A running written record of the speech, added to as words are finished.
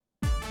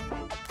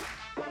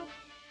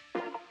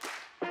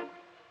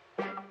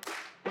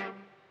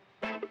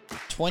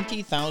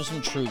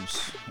20,000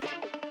 troops,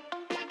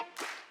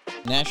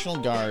 National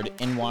Guard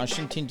in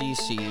Washington,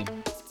 D.C.,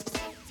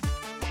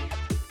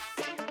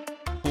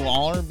 who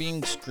all are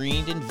being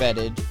screened and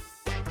vetted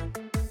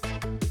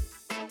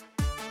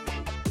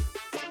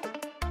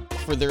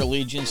for their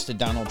allegiance to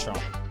Donald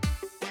Trump.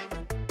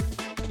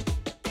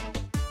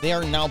 They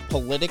are now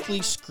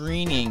politically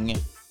screening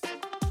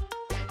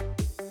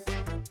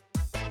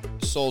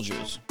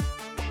soldiers.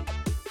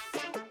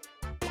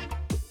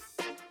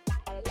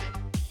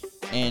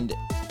 And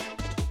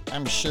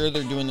I'm sure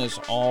they're doing this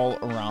all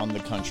around the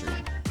country.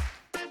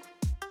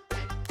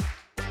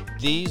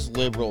 These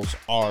liberals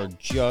are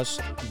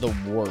just the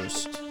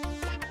worst.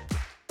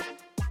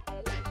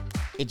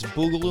 It's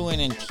Boogaloo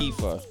and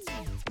Antifa.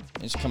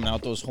 It's coming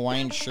out, those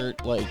Hawaiian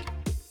shirt, like,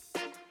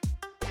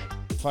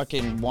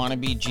 fucking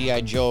wannabe G.I.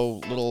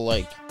 Joe little,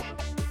 like,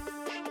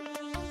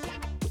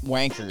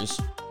 wankers.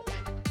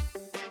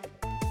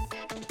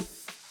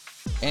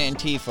 And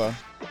Antifa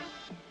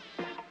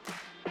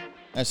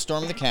that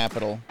stormed the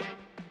Capitol.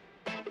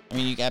 I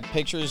mean, you got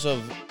pictures of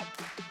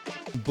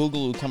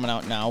Boogaloo coming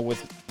out now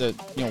with the,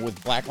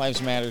 with Black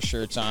Lives Matter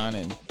shirts on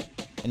and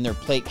their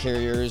plate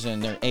carriers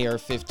and their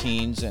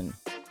AR-15s and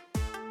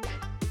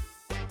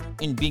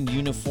being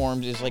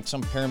uniformed as like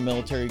some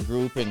paramilitary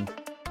group, and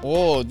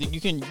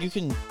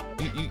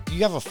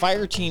you have a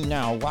fire team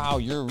now. Wow,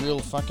 you're real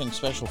fucking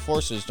special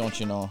forces, don't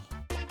you know?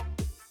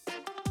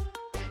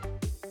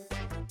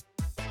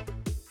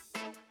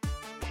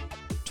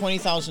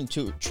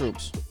 $20,000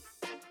 troops.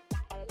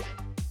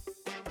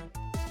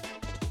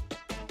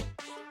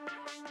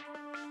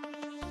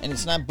 And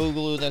it's not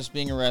Boogaloo that's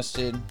being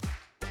arrested.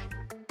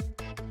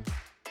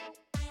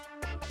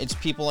 It's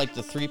people like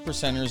the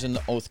 3%ers and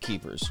the Oath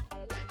Keepers.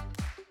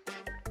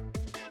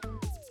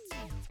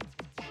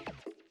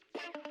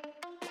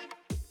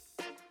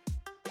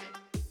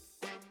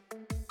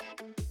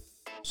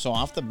 So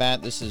off the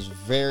bat, this is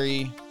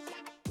very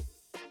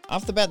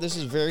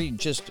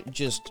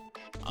just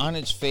on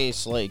its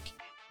face, like,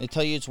 they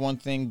tell you it's one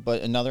thing,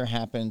 but another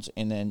happens,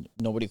 and then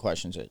nobody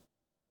questions it.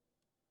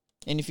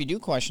 And if you do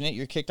question it,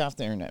 you're kicked off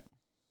the internet.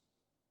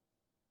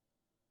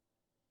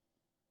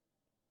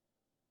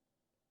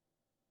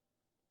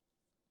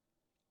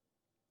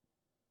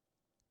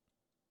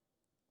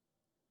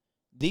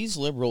 These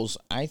liberals,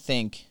 I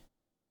think,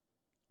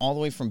 all the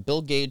way from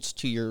Bill Gates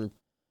to your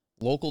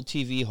local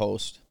TV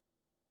host,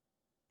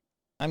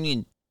 I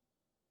mean,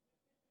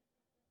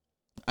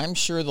 I'm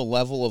sure the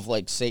level of,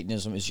 like,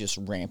 Satanism is just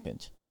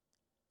rampant.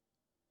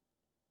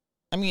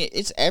 I mean,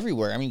 it's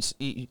everywhere. I mean,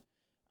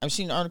 I've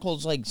seen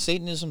articles like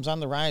Satanism's on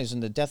the rise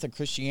and the death of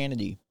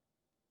Christianity.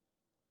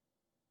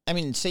 I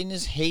mean,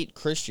 Satanists hate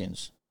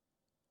Christians.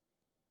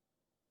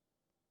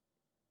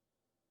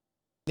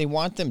 They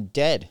want them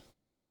dead.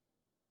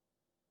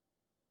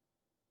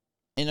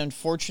 And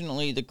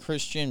unfortunately, the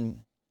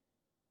Christian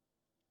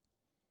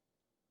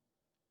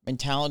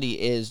mentality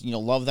is,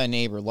 love thy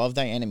neighbor, love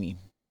thy enemy.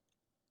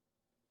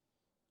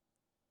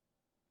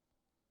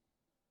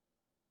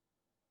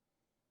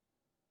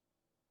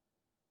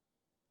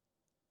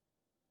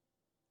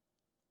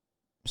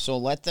 So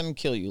let them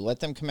kill you. Let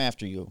them come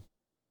after you.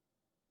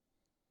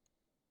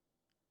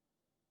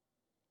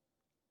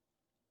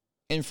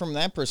 And from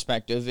that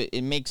perspective,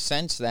 it makes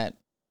sense that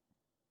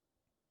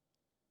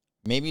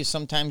maybe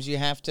sometimes you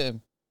have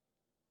to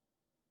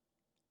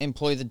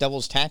employ the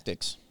devil's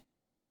tactics.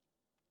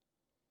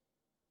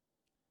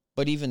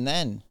 But even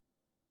then,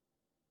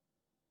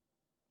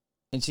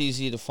 it's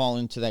easy to fall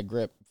into that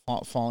grip,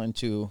 fall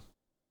into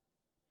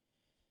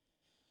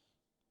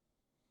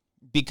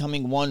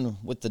becoming one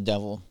with the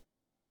devil.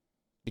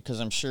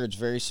 Because I'm sure it's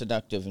very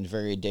seductive and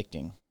very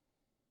addicting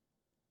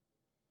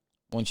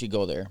once you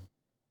go there.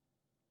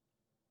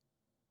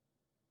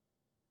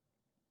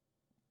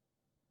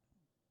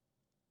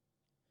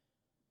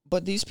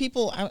 But these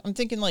people, I'm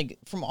thinking, like,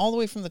 from all the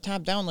way from the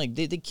top down, like,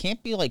 they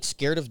can't be, like,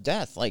 scared of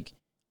death. Like,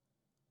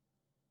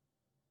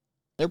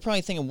 they're probably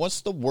thinking,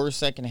 what's the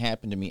worst that can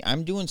happen to me?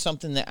 I'm doing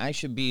something that I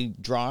should be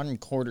drawn and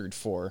quartered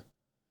for.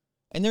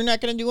 And they're not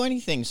going to do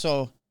anything.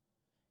 So,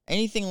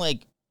 anything,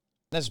 like,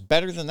 that's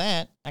better than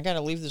that. I got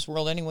to leave this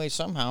world anyway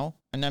somehow.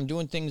 And I'm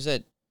doing things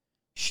that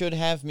should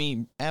have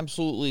me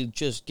absolutely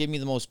just give me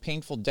the most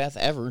painful death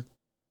ever.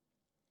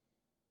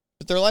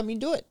 But they're letting me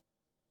do it.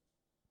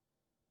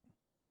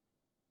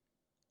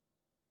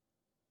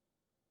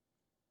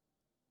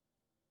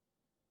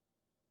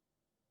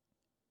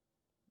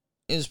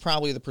 Is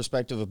probably the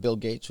perspective of Bill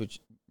Gates,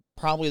 which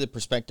probably the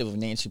perspective of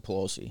Nancy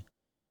Pelosi.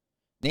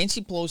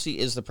 Nancy Pelosi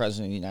is the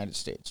president of the United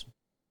States.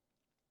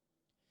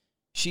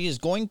 She is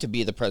going to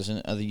be the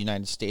president of the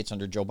United States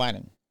under Joe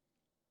Biden.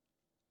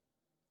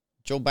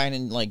 Joe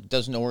Biden, like,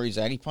 doesn't know where he's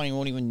at. He probably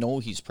won't even know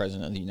he's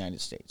president of the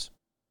United States.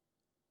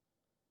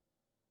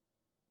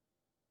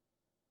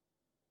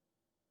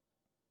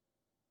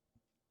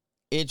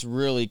 It's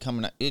really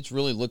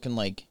looking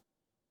like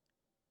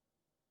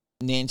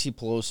Nancy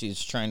Pelosi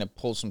is trying to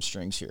pull some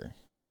strings here.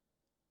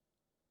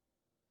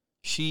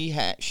 She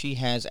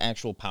has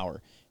actual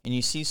power. And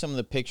you see some of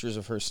the pictures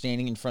of her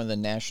standing in front of the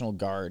National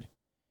Guard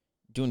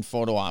doing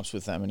photo ops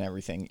with them and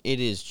everything. It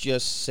is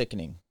just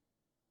sickening.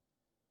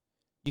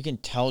 You can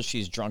tell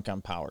she's drunk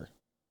on power.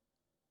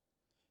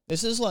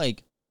 This is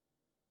like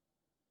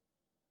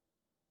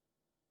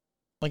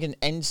an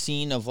end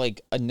scene of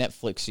like a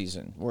Netflix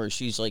season where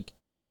she's like,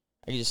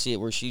 I just see it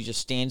where she just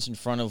stands in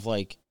front of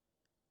like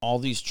all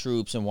these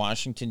troops in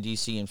Washington,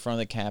 D.C. in front of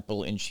the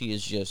Capitol, and she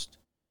is just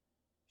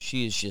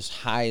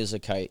high as a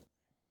kite.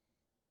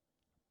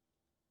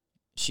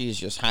 She is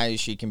just high as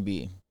she can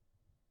be.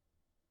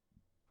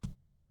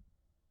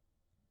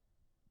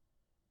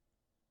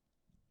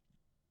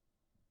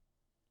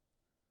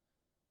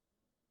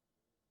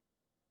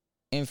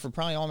 And for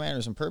probably all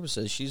manners and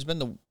purposes, she's been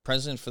the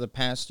president for the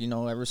past,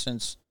 ever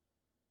since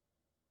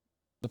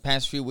the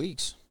past few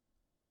weeks.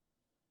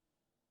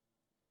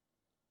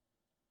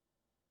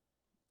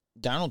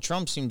 Donald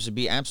Trump seems to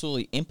be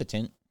absolutely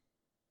impotent.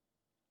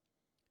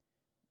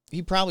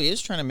 He probably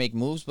is trying to make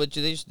moves, but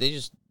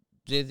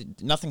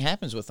nothing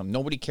happens with him.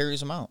 Nobody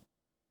carries him out.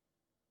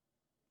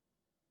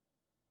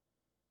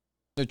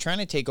 They're trying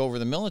to take over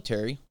the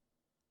military.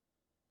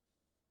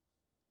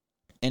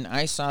 And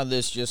I saw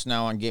this just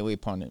now on Gateway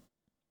Pundit.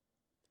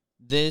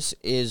 This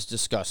is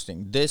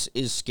disgusting. This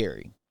is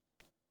scary.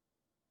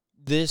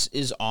 This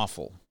is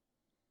awful.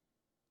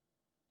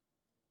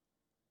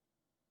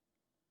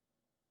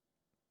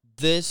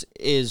 This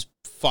is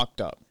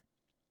fucked up.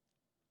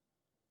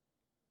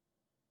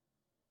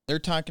 They're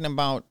talking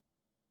about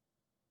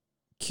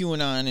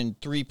QAnon and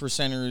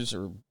 3%ers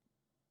or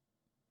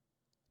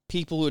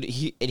people who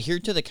adhere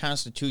to the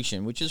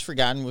Constitution, which is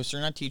forgotten, which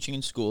they're not teaching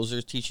in schools.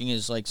 They're teaching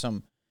is like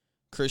some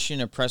Christian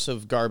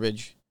oppressive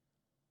garbage.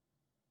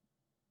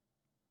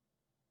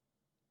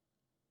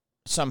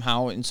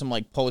 Somehow in some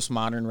like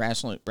postmodern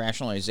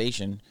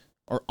rationalization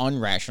or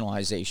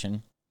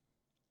unrationalization.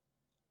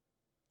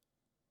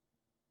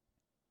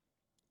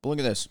 But look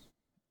at this.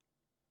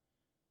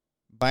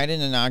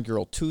 Biden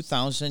inaugural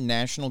 2,000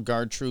 National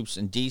Guard troops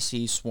in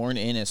D.C. sworn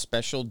in as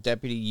special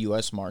deputy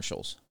US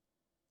Marshals.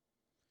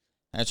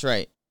 That's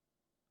right.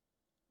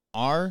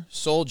 Our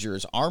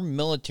soldiers, our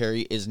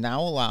military is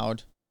now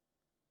allowed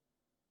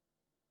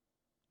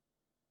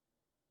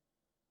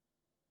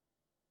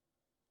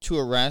to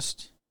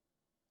arrest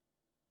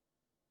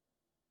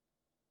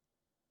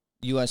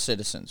U.S.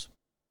 citizens.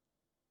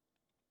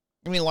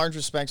 I mean, in large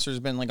respects, there's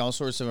been like all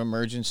sorts of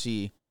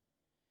emergency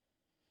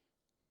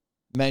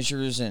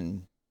measures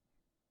and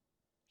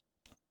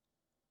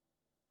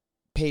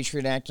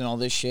Patriot Act and all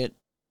this shit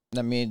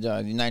that made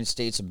the United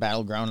States a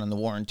battleground on the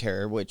war on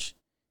terror, which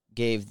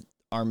gave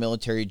our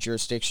military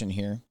jurisdiction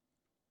here.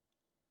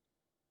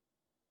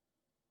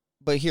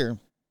 But here,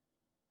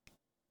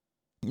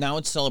 now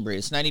it's celebrated.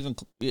 It's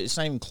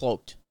not even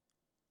cloaked.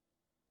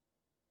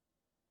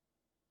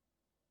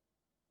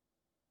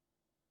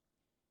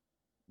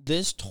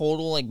 This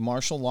total like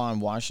martial law in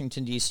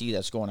Washington D.C.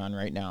 that's going on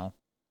right now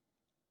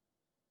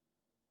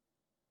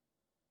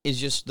is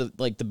just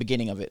the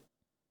beginning of it.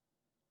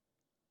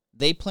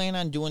 They plan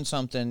on doing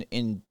something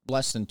in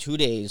less than 2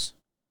 days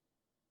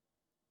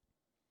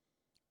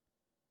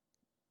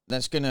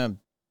that's going to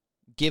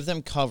give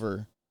them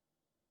cover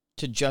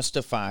to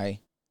justify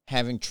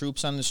having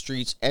troops on the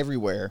streets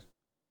everywhere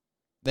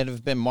that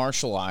have been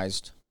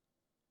martialized,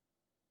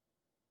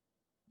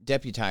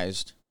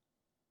 deputized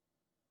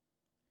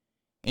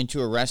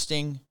into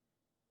arresting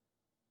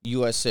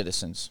U.S.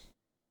 citizens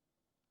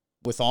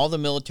with all the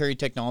military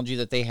technology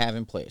that they have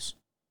in place.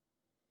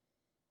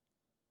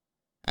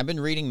 I've been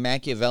reading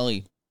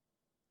Machiavelli,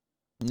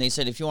 and they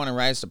said if you want to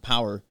rise to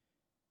power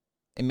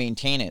and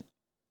maintain it,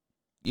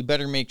 you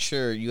better make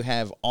sure you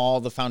have all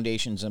the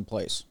foundations in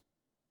place.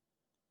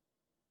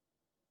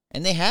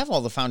 And they have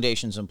all the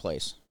foundations in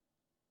place.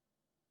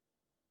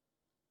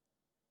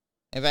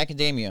 Of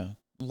academia,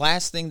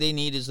 last thing they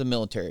need is the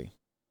military.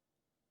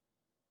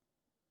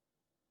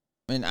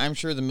 And I'm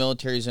sure the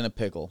military's in a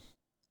pickle.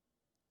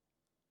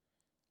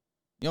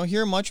 You don't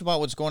hear much about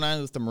what's going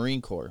on with the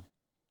Marine Corps.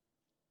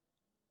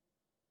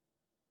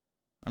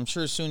 I'm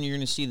sure soon you're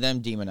going to see them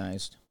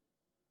demonized.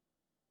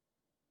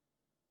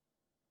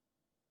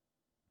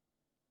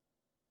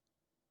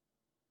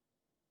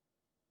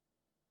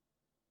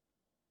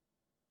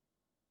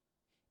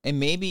 And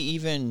maybe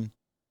even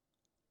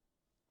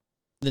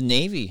the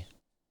Navy.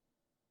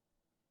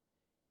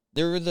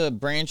 They were the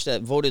branch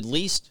that voted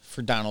least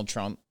for Donald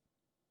Trump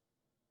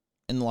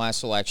in the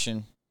last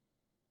election.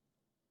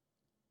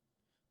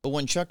 But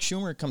when Chuck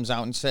Schumer comes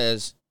out and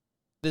says,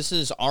 this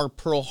is our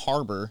Pearl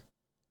Harbor,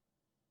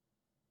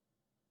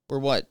 where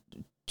what,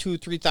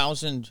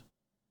 3,000,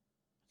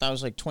 that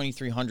was like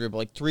 2,300, but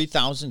like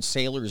 3,000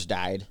 sailors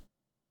died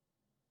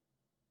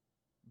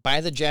by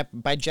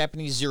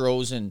Japanese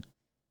Zeros and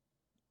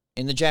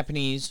in the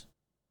Japanese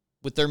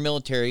with their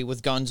military,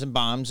 with guns and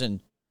bombs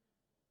and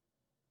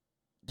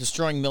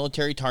destroying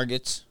military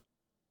targets,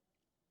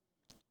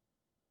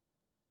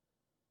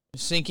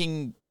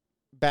 sinking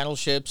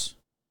battleships,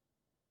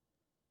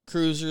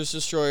 cruisers,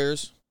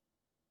 destroyers,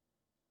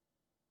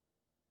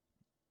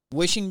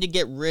 wishing to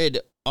get rid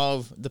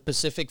of the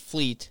Pacific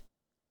Fleet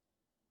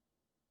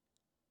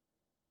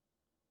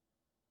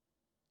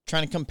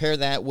Trying to compare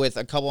that with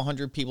a couple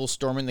hundred people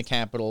storming the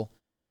Capitol,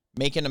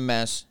 making a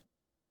mess,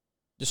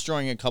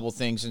 destroying a couple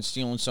things, and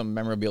stealing some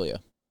memorabilia.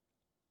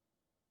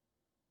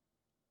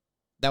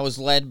 That was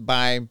led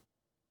by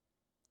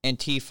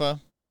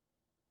Antifa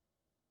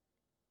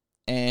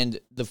and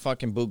the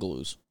fucking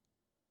Boogaloos.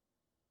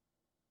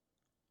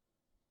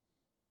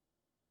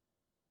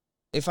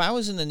 If I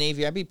was in the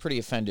Navy, I'd be pretty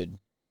offended.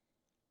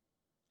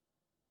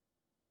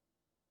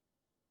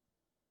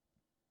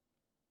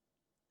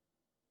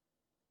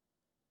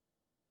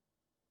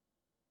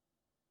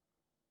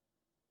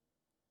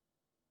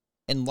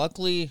 And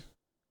luckily,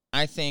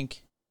 I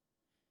think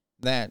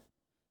that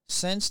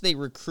since they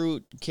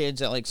recruit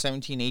kids at like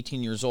 17,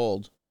 18 years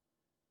old,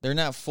 they're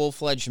not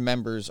full-fledged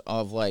members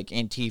of like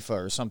Antifa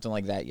or something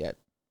like that yet.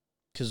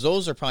 Because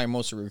those are probably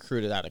mostly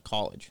recruited out of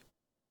college.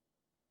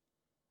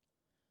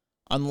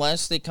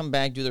 Unless they come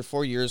back, do their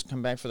 4 years,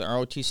 come back for the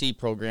ROTC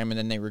program, and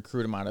then they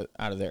recruit them out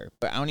of there.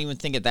 But I don't even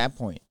think at that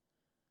point.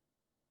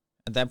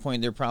 At that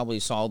point, they're probably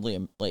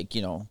solidly, like,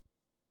 you know,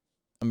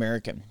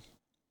 American.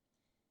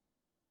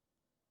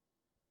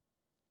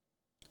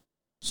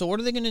 So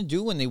what are they going to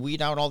do when they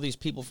weed out all these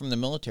people from the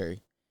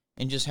military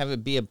and just have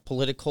it be a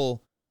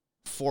political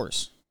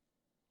force?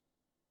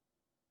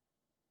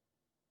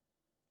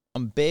 A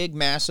big,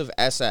 massive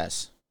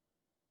SS.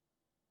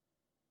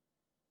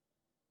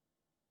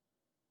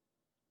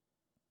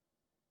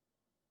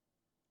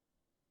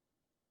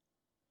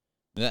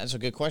 That's a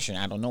good question.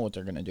 I don't know what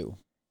they're going to do.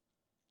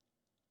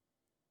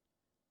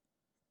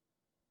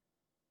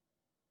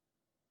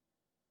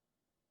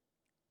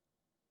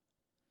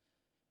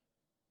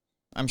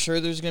 I'm sure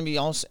there's going to be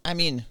also, I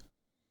mean,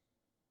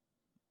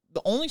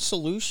 the only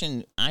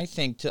solution, I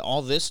think, to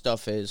all this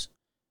stuff is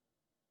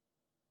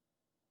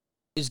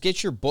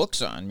get your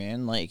books on,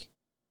 man. Like,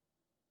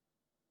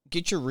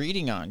 get your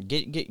reading on.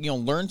 Get you know,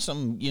 learn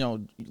some, you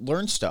know,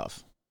 learn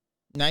stuff.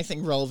 And I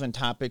think relevant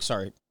topics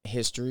are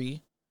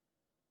history,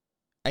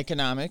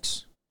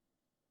 economics,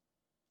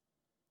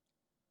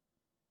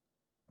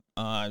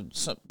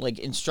 some, like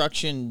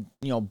instruction,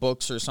 you know,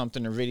 books or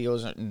something, or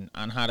videos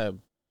on how to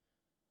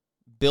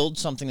build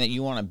something that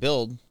you want to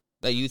build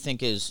that you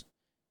think is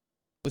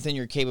within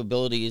your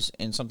capabilities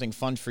and something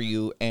fun for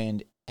you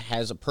and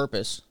has a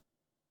purpose.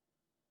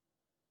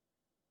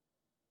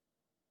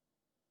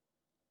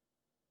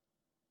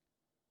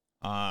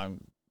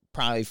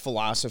 Probably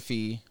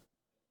philosophy.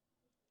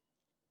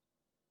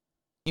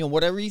 You know,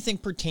 whatever you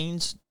think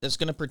pertains, that's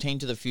going to pertain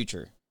to the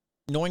future.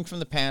 Knowing from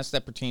the past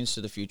that pertains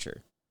to the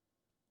future.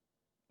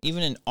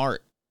 Even in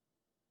art.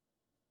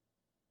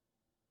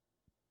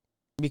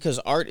 Because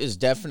art is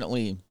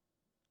definitely,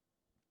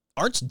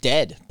 art's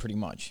dead, pretty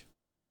much.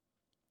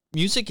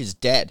 Music is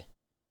dead.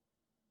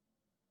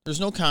 There's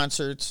no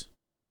concerts.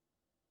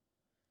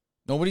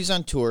 Nobody's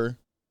on tour.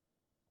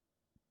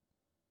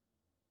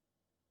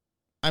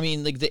 I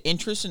mean, like, the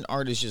interest in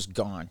art is just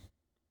gone.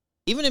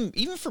 Even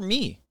for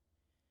me.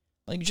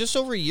 Like, just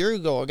over a year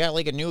ago, I got,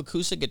 like, a new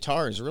acoustic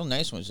guitar. It's a real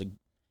nice one. It's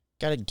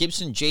got a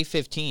Gibson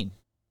J15.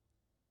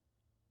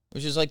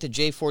 Which is like the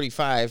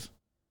J45.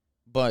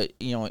 But,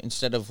 you know,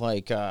 instead of,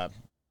 like,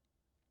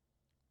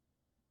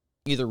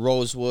 either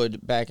rosewood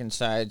back and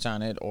sides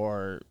on it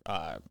or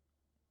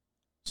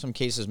some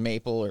cases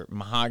maple or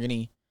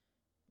mahogany,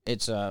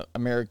 it's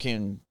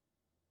American,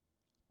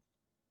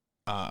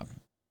 oh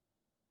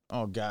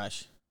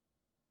gosh.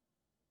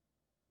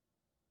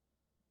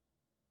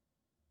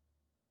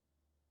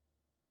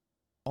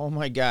 Oh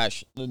my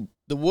gosh.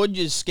 The wood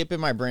is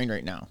skipping my brain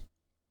right now.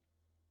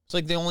 It's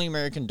like the only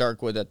American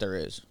dark wood that there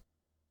is.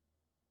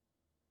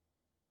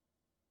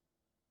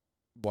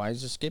 Why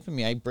is it skipping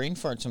me? I brain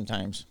fart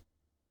sometimes.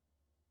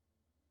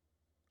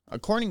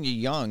 According to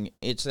Jung,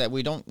 it's that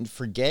we don't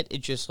forget, it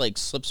just like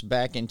slips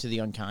back into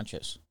the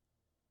unconscious.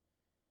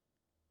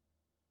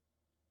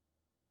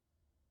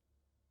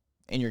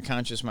 And your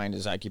conscious mind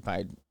is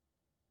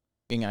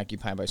being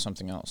occupied by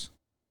something else.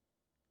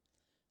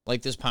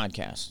 Like this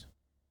podcast.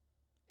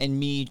 And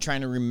me trying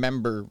to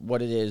remember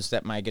what it is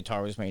that my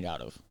guitar was made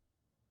out of.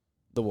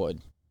 The wood.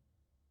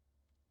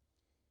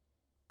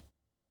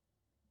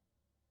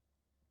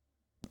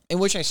 In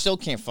which I still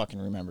can't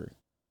fucking remember.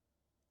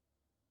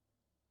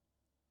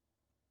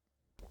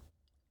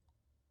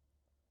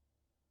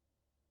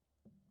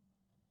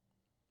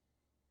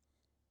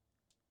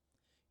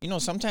 You know,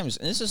 sometimes,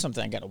 and this is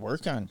something I got to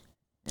work on.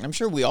 I'm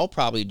sure we all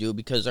probably do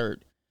because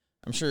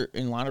I'm sure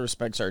in a lot of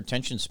respects our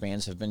attention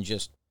spans have been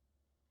just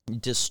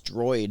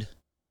destroyed.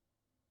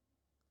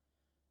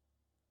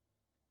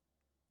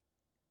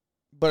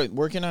 But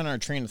working on our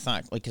train of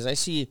thought, like, because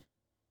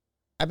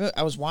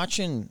I was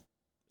watching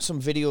some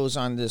videos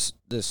on this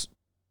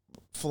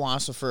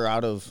philosopher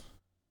out of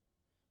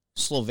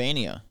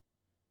Slovenia,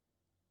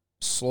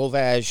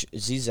 Slovaj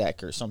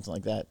Zizek or something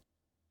like that.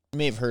 You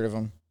may have heard of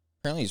him.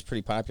 Apparently he's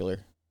pretty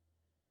popular.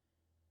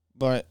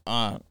 But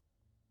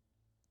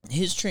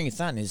his train of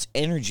thought and his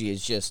energy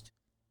is just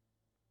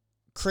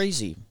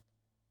crazy.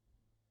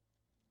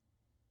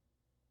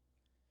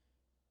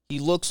 He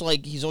looks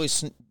like he's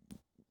always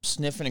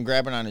sniffing and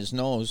grabbing on his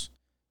nose,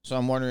 So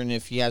I'm wondering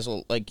if he has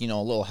a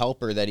little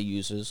helper that he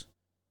uses,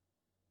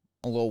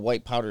 a little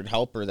white powdered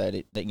helper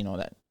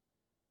that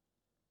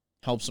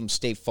helps him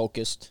stay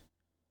focused.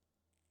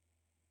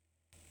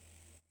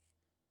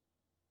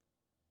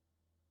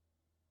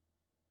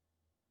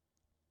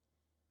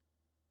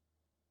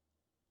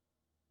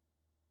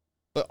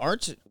 But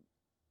Art's,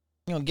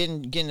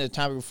 getting to the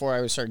topic before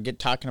I start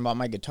talking about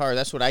my guitar.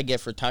 That's what I get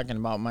for talking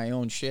about my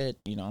own shit.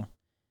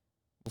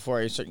 Before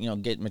I start,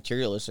 get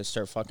materialist, I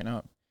start fucking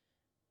up.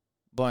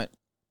 But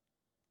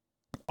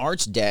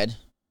Art's dead.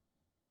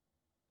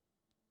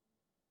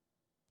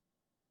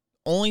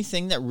 Only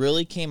thing that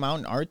really came out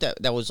in Art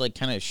that was like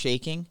kind of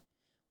shaking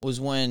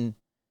was when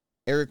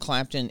Eric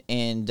Clapton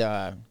and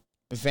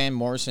Van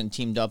Morrison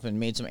teamed up and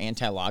made some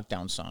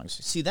anti-lockdown songs.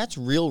 See, that's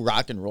real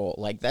rock and roll.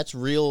 Like, that's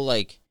real,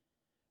 like,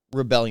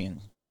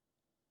 rebellion.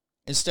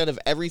 Instead of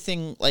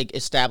everything, like,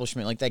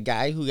 establishment. Like that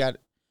guy who got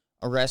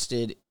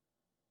arrested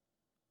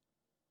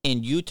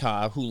in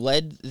Utah who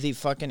led the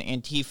fucking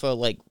Antifa,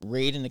 like,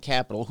 raid in the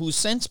Capitol, who's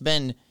since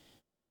been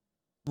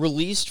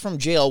released from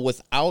jail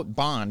without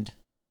bond.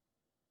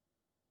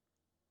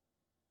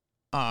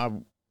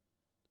 The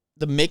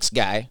mixed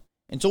guy.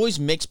 It's always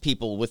mixed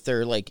people with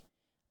their, like,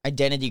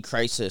 identity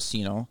crisis,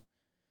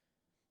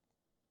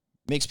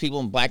 Mixed people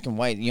in black and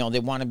white. They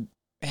want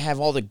to have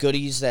all the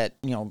goodies that,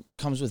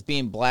 comes with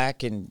being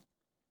black and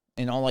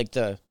all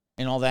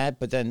and all that,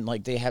 but then,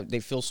 like, they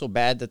feel so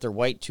bad that they're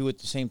white too at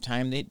the same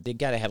time. They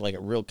got to have, like, a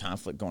real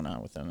conflict going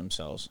on with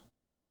themselves.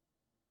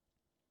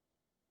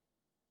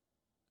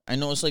 I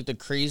know it's like the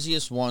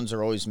craziest ones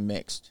are always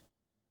mixed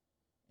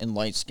and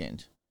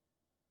light-skinned.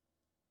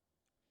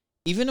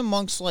 Even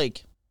amongst,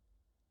 like,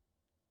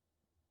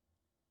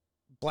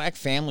 black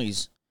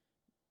families,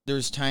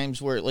 there's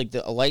times where, like,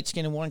 a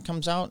light-skinned one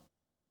comes out,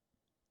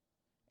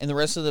 and the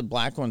rest of the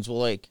black ones will,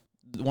 like,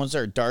 the ones that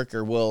are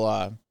darker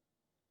will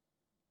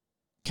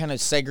kind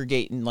of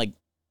segregate and, like,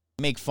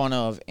 make fun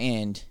of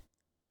and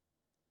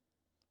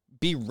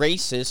be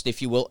racist,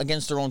 if you will,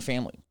 against their own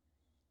family.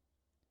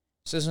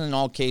 This isn't in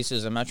all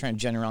cases. I'm not trying to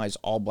generalize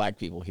all black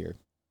people here.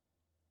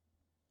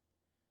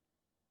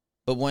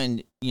 But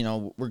when,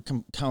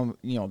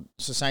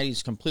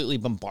 society's completely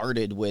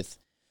bombarded with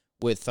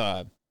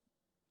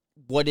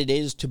what it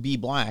is to be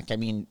black. I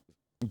mean,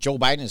 Joe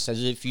Biden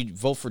says if you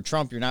vote for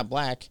Trump, you're not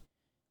black.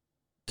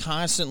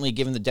 Constantly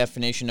given the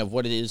definition of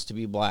what it is to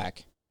be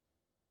black.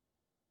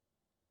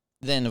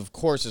 Then, of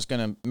course, it's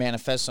going to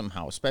manifest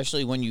somehow,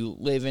 especially when you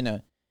live in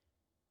a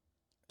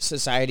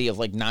society of,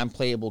 like,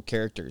 non-playable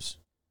characters.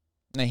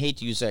 And I hate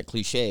to use that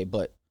cliche,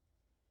 but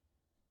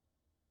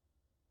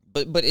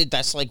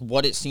that's, like,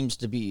 what it seems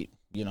to be,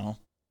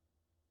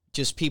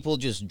 Just people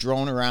just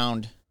drone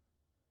around,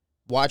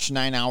 watch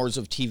 9 hours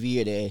of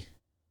TV a day.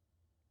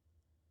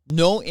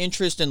 No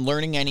interest in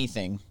learning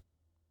anything.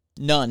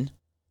 None.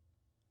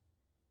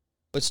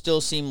 But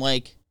still seem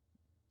like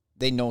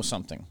they know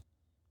something.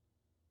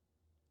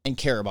 And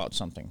care about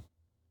something.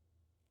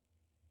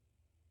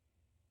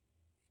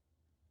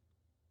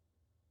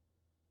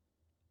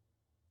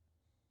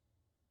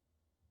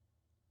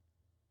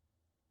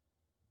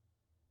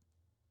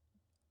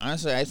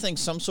 Honestly, I think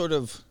some sort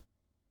of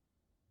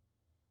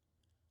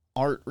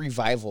art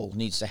revival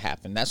needs to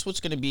happen. That's what's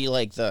going to be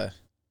like a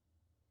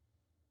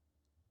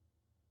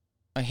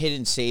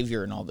hidden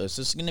savior in all this.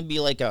 This is going to be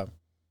like a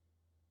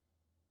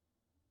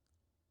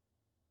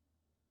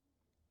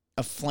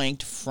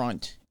flanked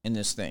front in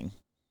this thing.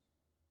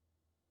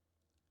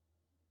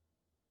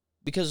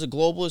 Because the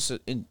globalists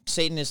and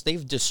Satanists,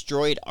 they've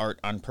destroyed art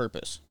on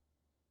purpose.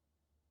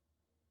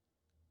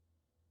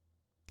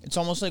 It's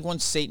almost like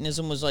once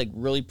Satanism was, like,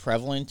 really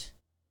prevalent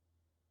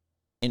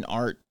in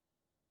art,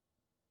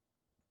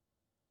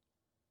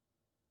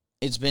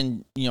 it's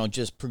been,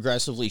 just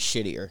progressively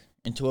shittier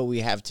into what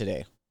we have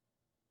today.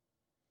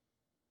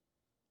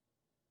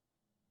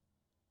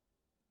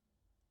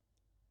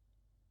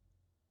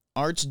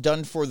 Art's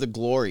done for the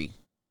glory,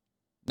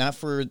 not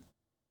for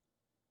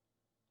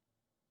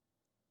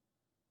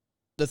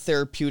the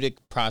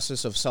therapeutic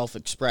process of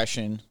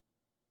self-expression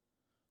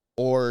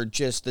or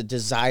just the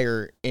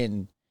desire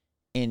in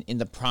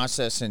the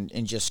process and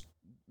just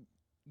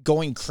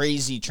going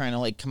crazy trying to,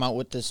 like, come out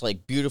with this,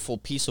 like, beautiful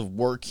piece of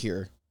work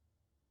here.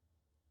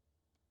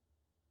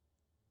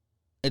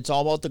 It's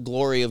all about the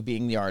glory of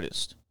being the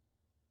artist.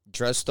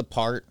 Dress the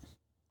part.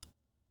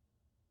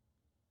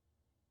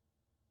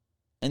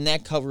 And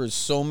that covers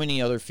so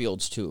many other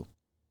fields, too.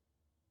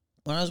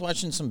 When I was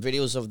watching some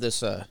videos of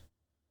this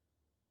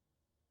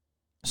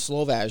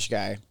Slovak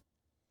guy,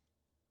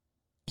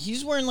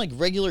 he's wearing, like,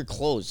 regular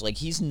clothes. Like,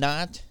 he's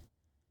not,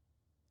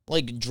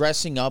 like,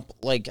 dressing up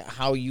like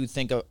how you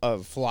think a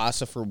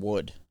philosopher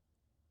would.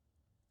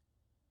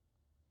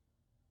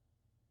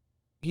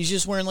 He's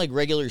just wearing, like,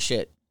 regular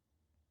shit.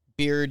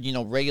 Beard,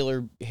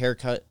 regular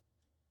haircut.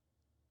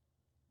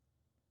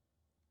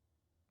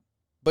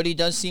 But he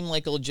does seem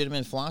like a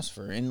legitimate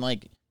philosopher. And,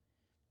 like,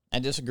 I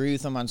disagree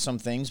with him on some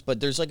things, but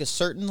there's, like, a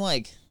certain,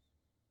 like,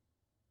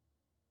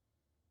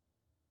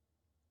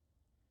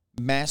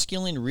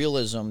 masculine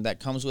realism that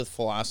comes with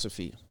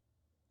philosophy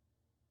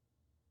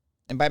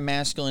And by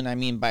masculine, I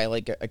mean by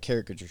like a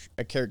character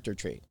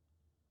trait,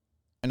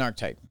 an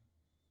archetype.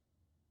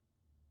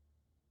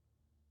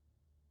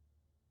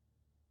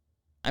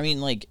 I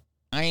mean, like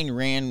Ayn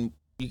Rand,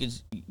 you could,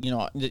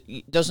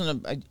 it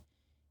doesn't.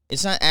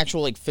 It's not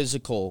actual like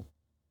physical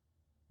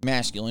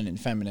masculine and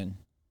feminine,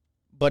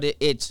 but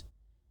it's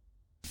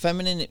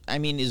feminine. I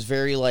mean, is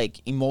very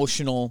like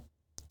emotional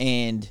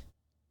and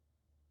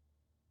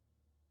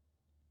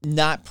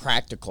not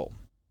practical.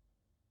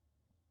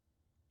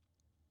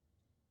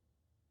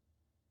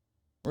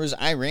 Whereas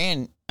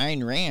Ayn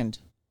Rand,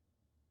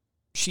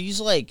 she's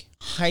like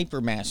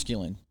hyper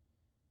masculine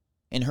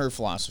in her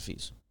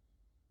philosophies,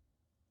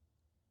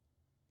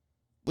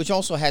 which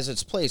also has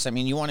its place. I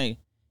mean, you want to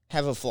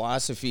have a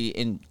philosophy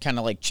and kind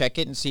of like check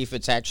it and see if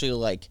it's actually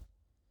like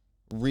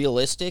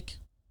realistic.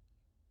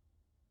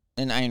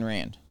 And Ayn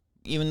Rand,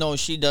 even though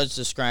she does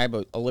describe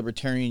a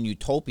libertarian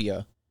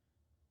utopia,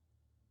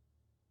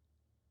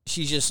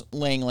 she's just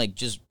laying like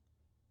just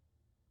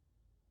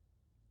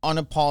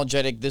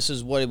unapologetic, this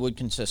is what it would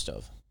consist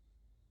of.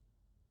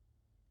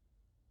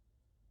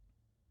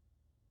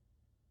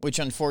 Which,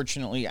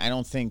 unfortunately, I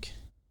don't think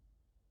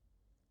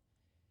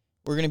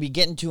we're going to be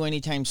getting to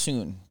anytime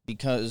soon.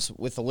 Because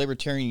with the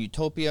libertarian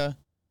utopia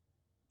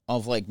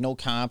of, like, no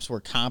cops, where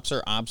cops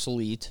are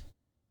obsolete,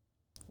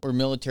 where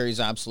military is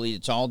obsolete,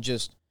 it's all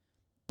just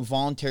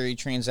voluntary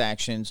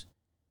transactions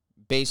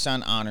based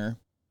on honor.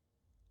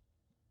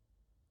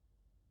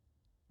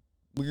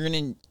 We're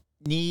going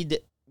to need...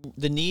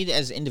 The need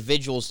as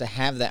individuals to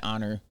have that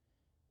honor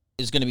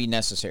is going to be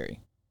necessary.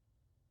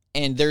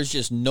 And there's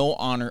just no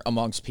honor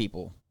amongst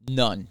people.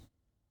 None.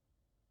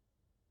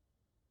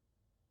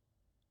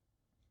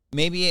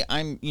 Maybe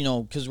I'm,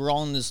 because we're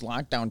all in this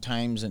lockdown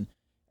times and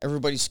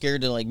everybody's scared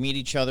to like meet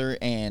each other,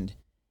 and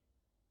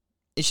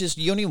it's just,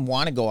 you don't even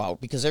want to go out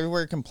because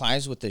everywhere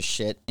complies with this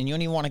shit and you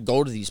don't even want to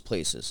go to these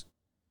places.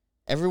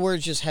 Everywhere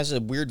just has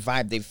a weird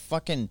vibe. They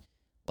fucking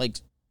like...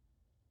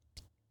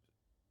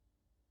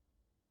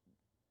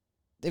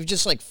 They've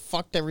just, like,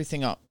 fucked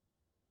everything up.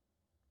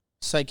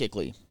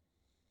 Psychically.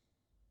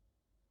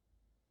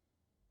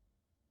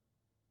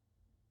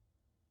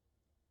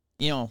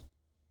 And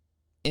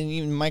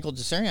even Michael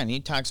Tsarion, he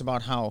talks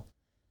about how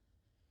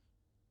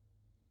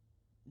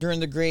during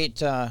the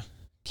great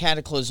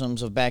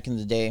cataclysms of back in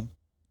the day,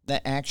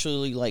 that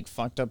actually, like,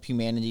 fucked up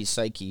humanity's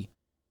psyche,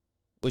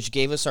 which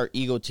gave us our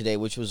ego today,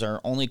 which was our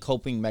only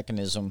coping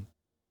mechanism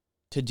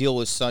to deal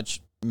with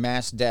such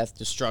mass death,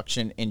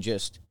 destruction, and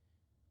just...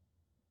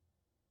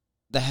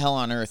 the hell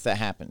on earth that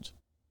happened.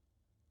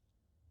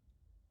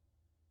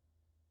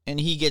 And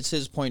he gets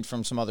his point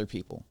from some other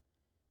people.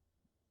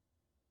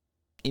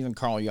 Even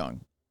Carl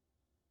Jung.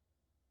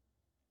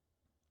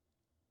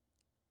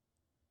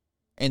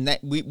 And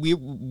that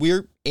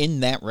we're in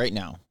that right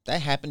now.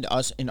 That happened to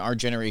us in our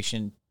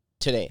generation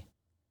today.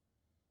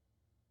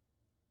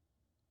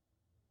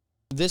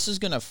 This is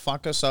going to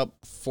fuck us up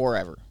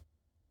forever.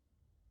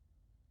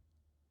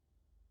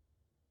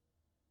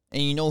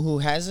 And you know who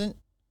hasn't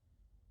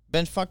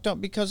been fucked up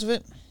because of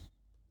it?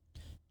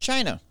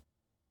 China,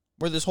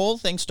 where this whole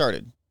thing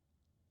started.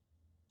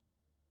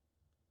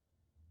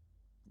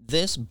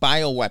 This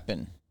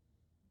bioweapon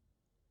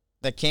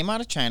that came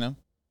out of China,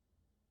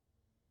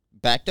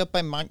 backed up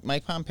by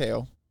Mike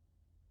Pompeo,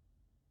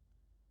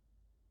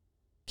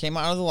 came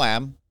out of the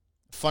lab,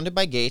 funded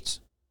by Gates,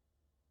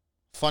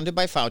 funded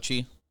by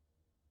Fauci.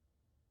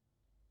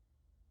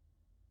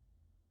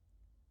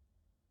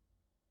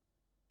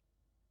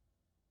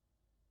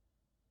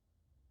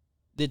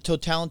 The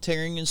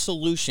totalitarian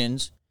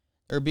solutions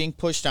that are being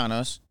pushed on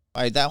us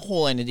by that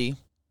whole entity.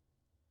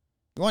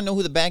 You want to know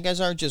who the bad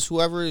guys are? Just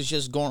whoever is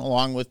just going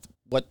along with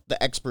what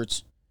the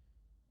experts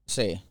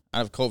say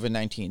out of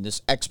COVID-19.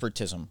 This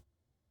expertism.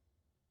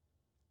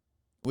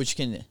 Which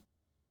can...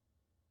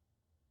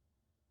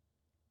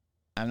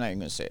 I'm not even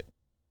going to say it.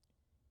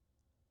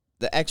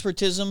 The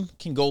expertism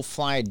can go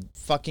fly a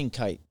fucking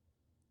kite.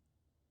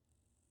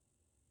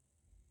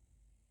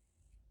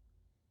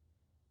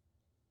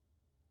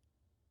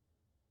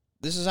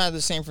 This is out of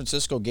the San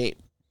Francisco Gate.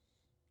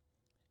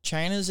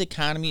 China's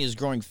economy is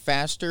growing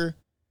faster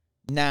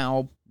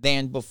now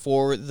than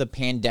before the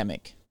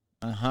pandemic.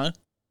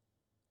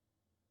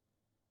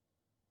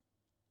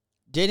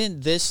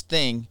 Didn't this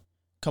thing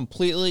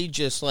completely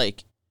just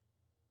like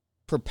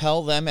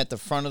propel them at the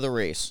front of the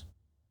race?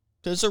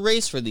 Because it's a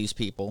race for these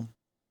people.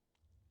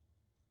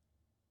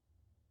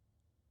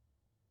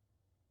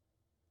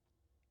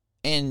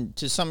 And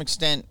to some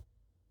extent,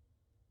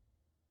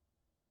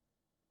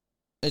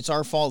 it's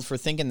our fault for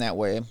thinking that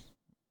way,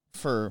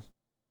 for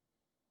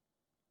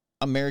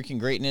American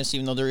greatness,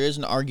 even though there is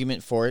an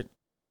argument for it,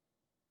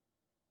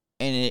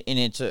 and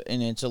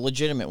it's a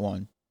legitimate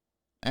one,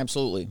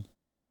 absolutely.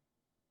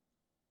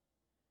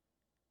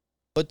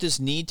 But this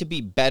need to be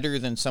better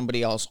than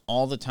somebody else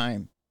all the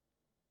time,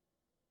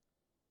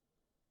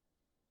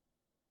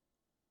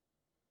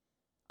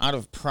 out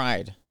of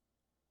pride,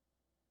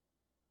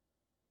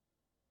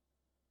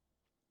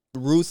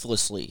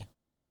 ruthlessly.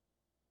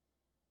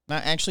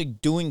 Not actually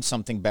doing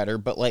something better,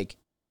 but like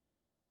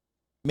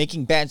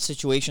making bad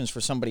situations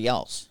for somebody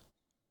else.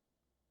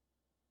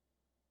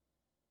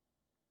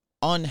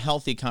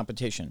 Unhealthy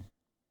competition.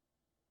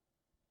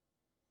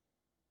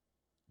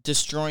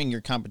 Destroying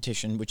your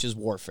competition, which is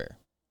warfare.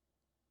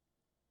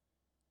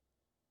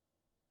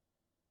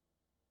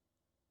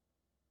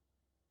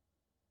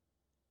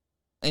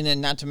 And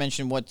then not to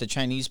mention what the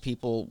Chinese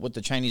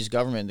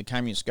government, the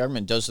communist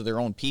government does to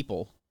their own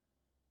people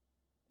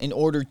in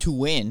order to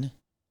win.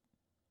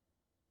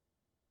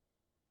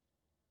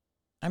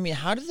 I mean,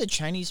 how do the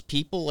Chinese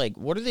people, like,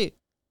 what are they?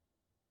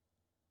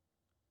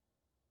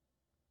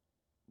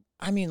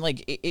 I mean,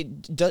 like,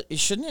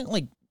 shouldn't it,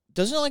 like,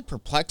 doesn't it, like,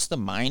 perplex the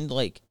mind?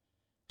 Like,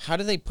 how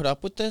do they put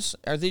up with this?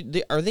 Are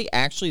they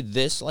actually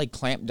this, like,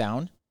 clamped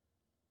down?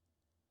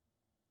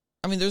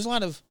 I mean, there's a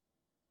lot of,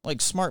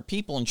 like, smart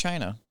people in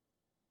China.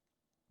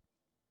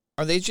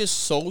 Are they just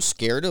so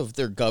scared of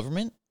their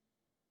government?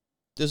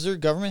 Does their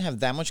government have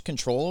that much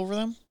control over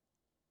them?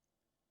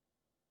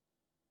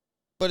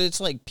 But it's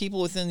like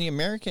people within the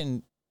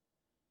American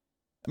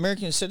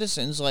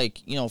citizens,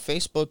 like, you know,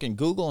 Facebook and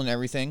Google and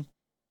everything,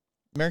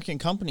 American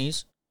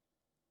companies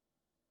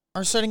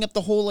are setting up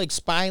the whole, like,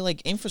 spy,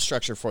 like,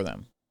 infrastructure for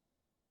them.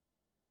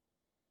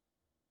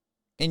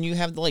 And you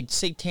have the, like,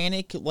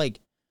 satanic, like,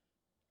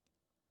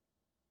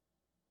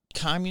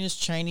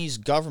 communist Chinese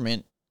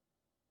government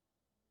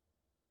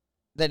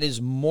that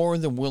is more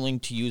than willing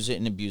to use it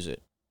and abuse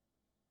it.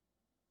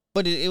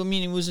 But it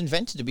was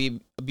invented to be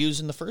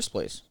abused in the first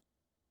place.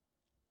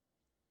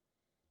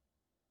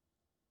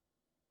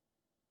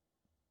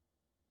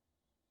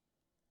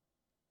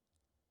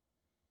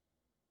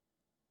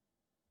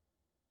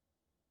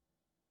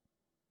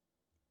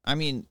 I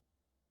mean,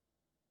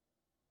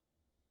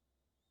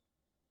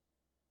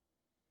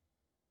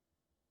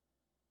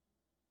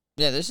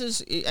 yeah,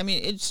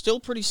 it's still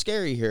pretty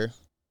scary here.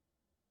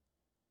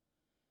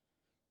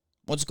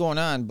 What's going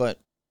on, but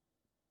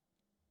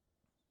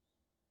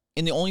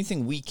and the only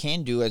thing we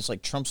can do as,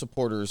 like, Trump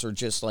supporters or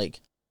just,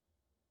 like,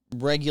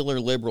 regular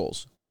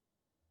liberals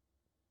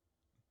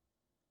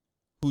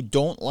who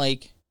don't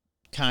like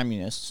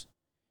communists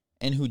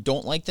and who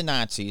don't like the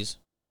Nazis,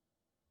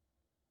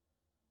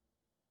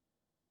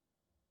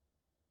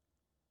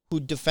 who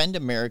defend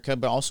America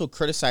but also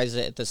criticize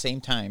it at the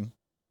same time.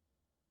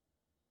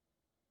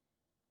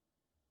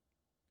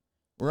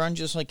 We're on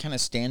just, like, kind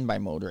of standby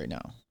mode right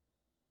now.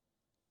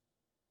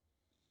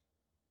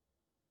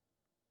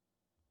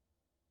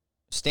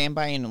 Stand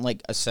by and,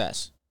 like,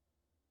 assess.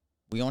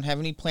 We don't have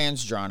any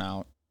plans drawn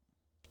out.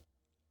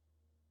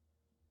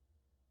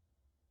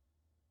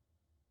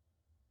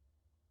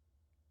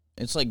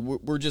 It's like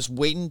we're just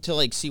waiting to,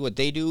 like, see what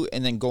they do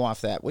and then go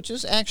off that, which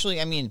is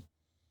actually, I mean,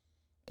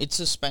 it's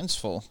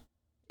suspenseful.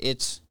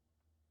 It's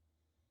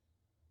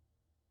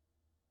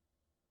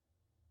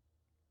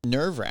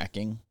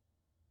nerve-wracking.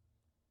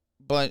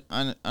 But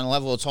on a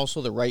level, it's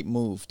also the right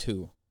move,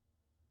 too.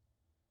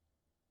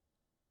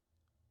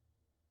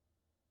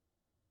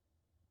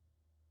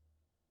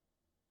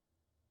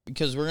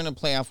 Because we're going to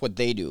play off what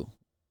they do.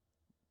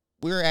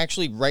 We're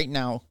actually, right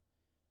now,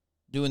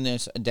 doing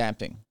this,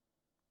 adapting.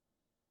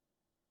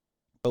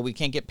 But we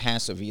can't get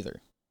passive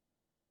either.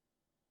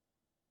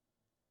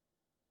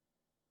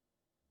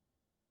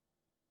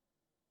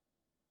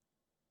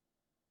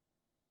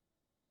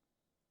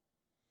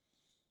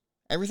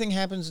 Everything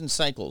happens in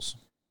cycles.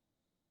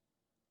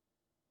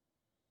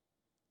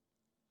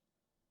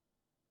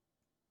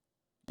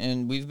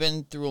 And we've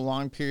been through a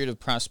long period of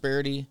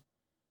prosperity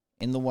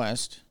in the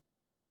West,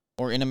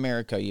 or in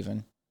America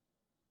even,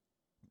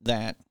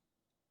 that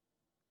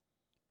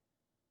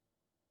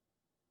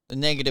the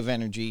negative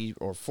energy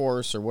or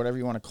force or whatever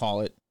you want to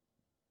call it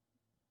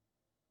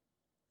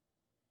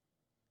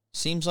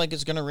seems like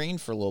it's going to rain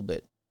for a little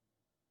bit.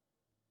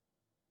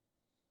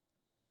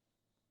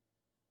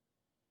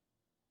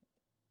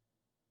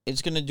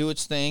 It's going to do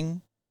its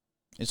thing.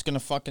 It's going to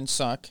fucking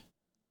suck.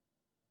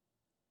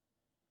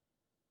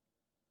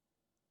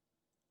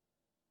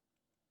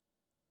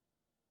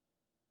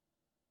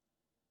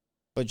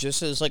 But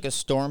just as, like, a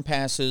storm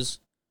passes,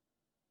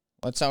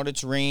 lets out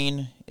its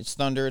rain, its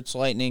thunder, its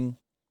lightning,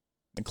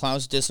 the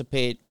clouds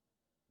dissipate,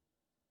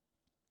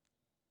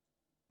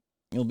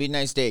 it'll be a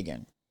nice day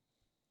again.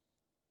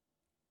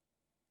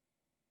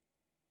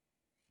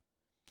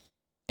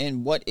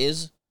 And what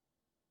is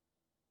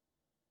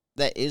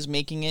that is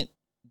making it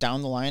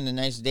down the line a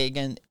nice day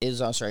again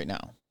is us right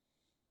now.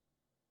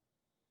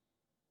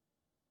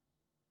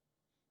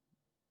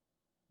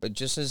 But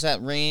just as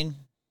that rain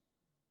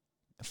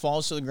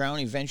falls to the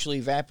ground, eventually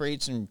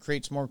evaporates and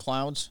creates more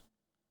clouds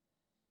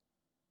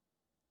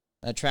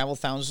that travel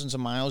thousands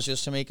of miles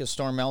just to make a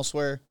storm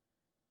elsewhere,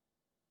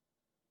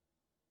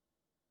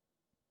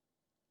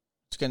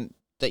 the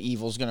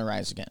evil's going to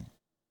rise again.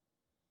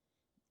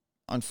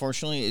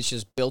 Unfortunately, it's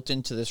just built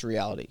into this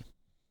reality.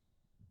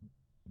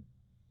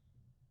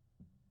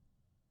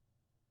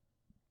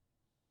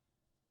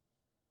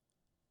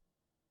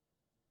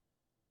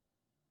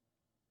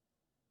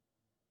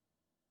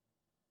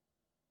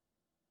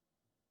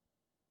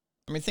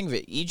 I mean, think of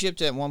it.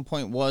 Egypt at one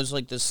point was,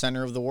 like, the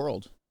center of the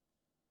world.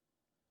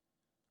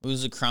 It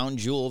was the crown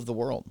jewel of the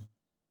world.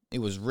 It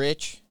was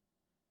rich,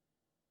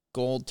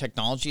 gold,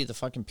 technology, the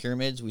fucking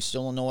pyramids. We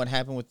still don't know what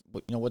happened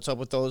with, what's up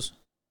with those.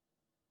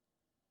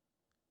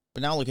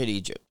 But now look at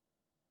Egypt.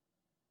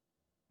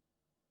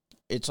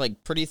 It's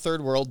like pretty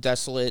third world,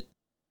 desolate,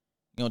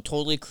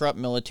 totally corrupt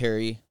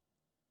military.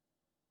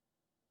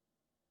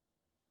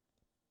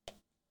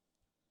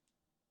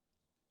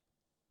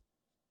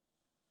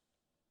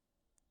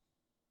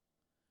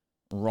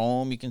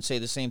 Rome, you can say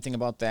the same thing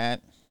about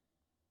that.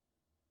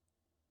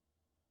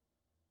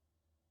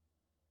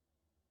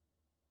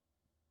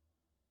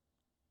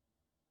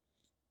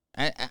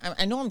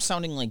 I know I'm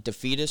sounding like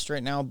defeatist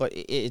right now, but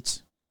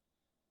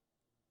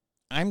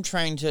I'm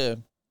trying to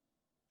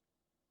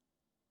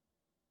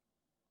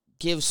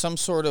give some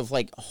sort of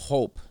like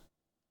hope.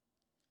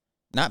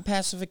 Not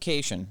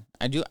pacification.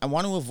 I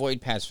want to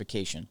avoid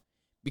pacification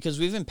because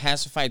we've been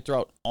pacified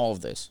throughout all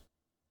of this.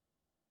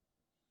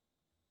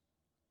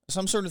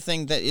 Some sort of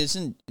thing that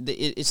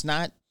it's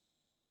not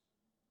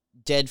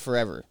dead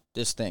forever,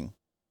 this thing.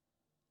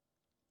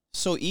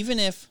 So even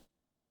if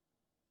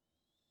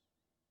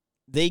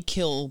they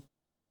kill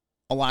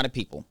a lot of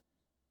people,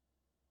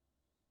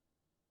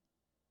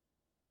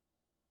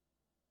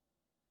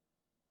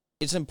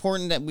 it's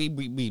important that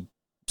we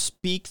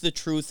speak the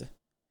truth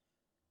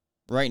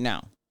right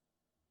now.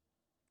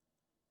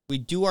 We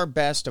do our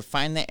best to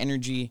find that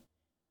energy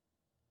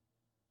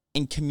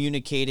and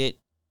communicate it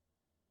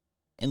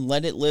and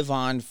let it live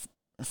on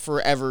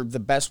forever the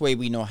best way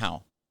we know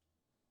how.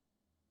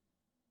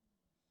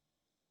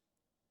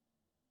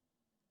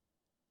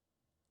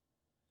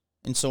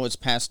 And so it's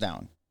passed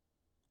down.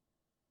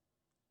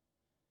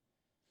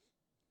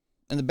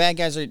 And the bad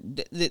guys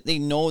they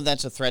know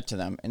that's a threat to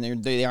them,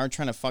 and they are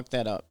trying to fuck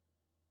that up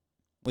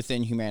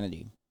within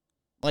humanity.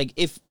 Like,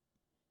 if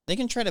they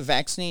can try to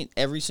vaccinate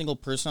every single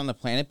person on the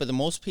planet, but the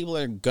most people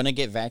that are going to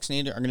get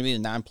vaccinated are going to be the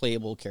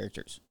non-playable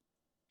characters.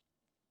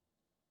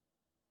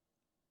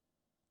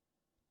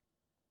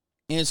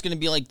 And it's going to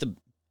be like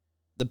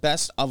the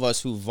best of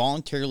us who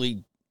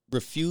voluntarily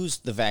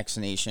refused the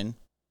vaccination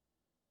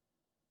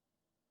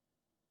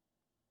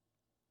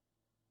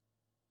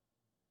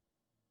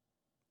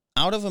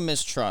out of a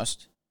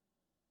mistrust,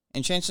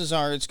 and chances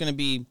are it's going to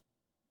be,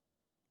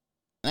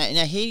 and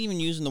I hate even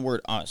using the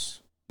word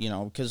us,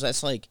 because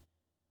that's like,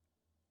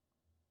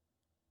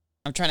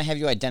 I'm trying to have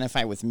you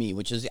identify with me,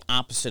 which is the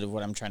opposite of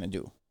what I'm trying to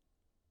do.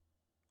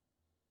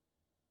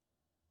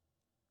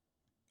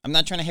 I'm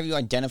not trying to have you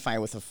identify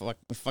with a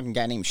fucking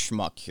guy named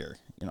Schmuck here,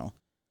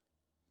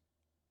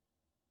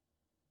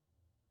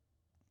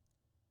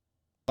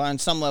 But on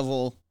some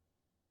level,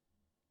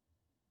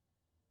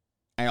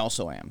 I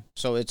also am.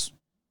 So it's,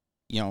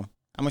 I'm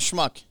a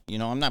schmuck,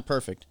 I'm not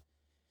perfect.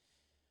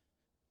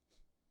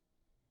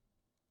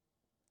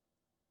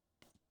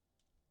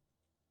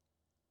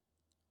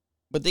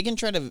 But they can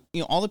try to,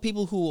 all the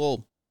people who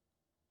will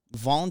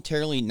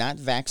voluntarily not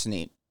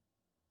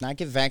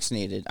get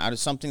vaccinated out of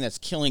something that's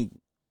killing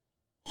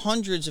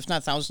hundreds, if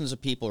not thousands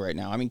of people right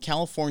now. I mean,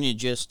 California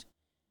just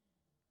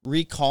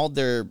recalled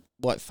their,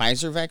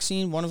 Pfizer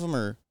vaccine? One of them,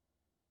 or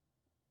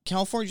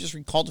California just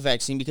recalled the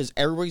vaccine because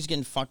everybody's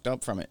getting fucked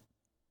up from it.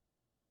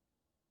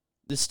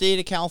 The state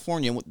of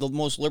California, the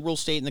most liberal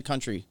state in the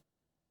country.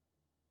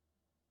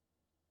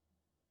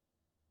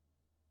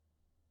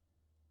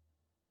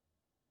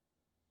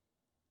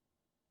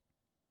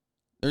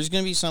 There's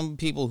going to be some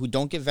people who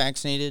don't get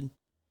vaccinated.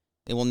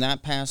 They will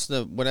not pass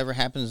whatever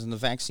happens in the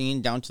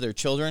vaccine down to their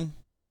children.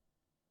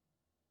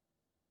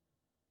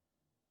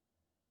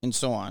 And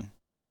so on.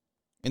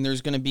 And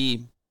there's going to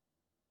be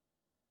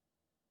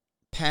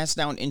passed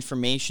down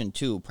information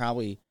too,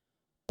 probably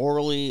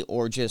orally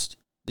or just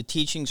the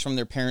teachings from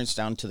their parents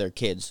down to their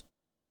kids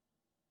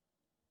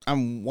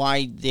on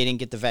why they didn't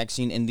get the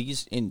vaccine.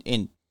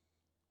 And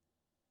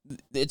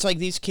it's like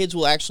these kids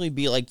will actually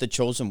be like the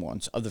chosen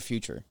ones of the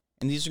future.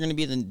 And these are going to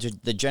be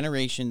the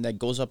generation that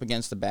goes up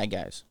against the bad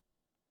guys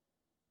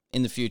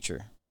in the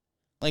future.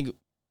 Like,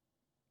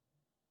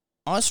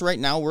 us right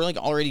now, we're like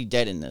already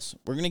dead in this.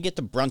 We're going to get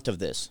the brunt of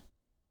this.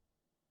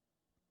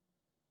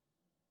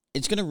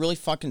 It's going to really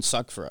fucking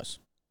suck for us.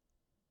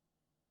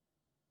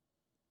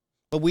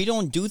 But we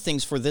don't do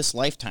things for this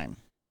lifetime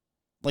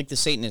like the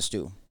Satanists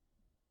do,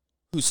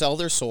 who sell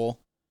their soul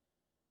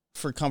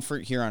for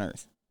comfort here on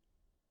earth.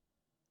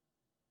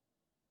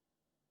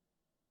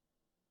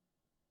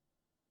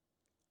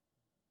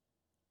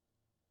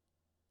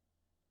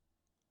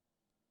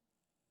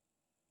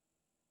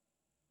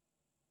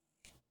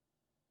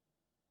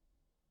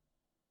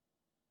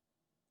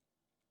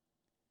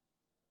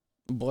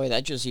 Boy,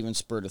 that just even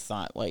spurred a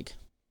thought. Like,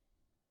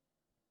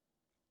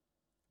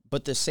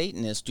 but the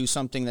Satanists do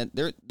something that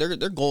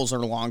their goals are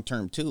long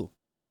term too.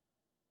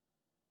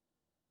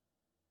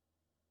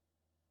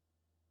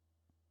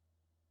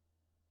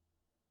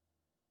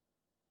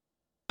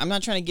 I'm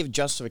not trying to give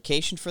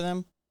justification for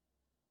them.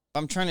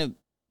 I'm trying to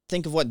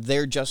think of what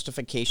their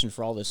justification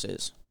for all this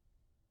is.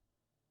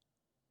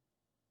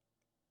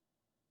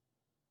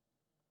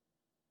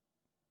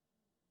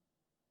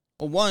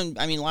 Well, one,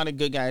 I mean, a lot of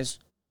good guys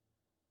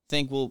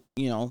think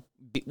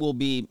will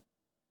be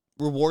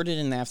rewarded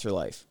in the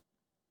afterlife,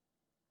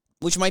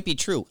 which might be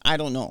true. I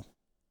don't know.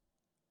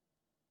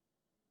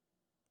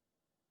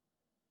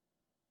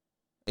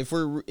 If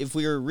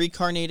we were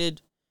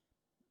reincarnated,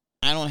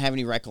 I don't have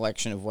any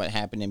recollection of what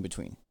happened in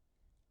between.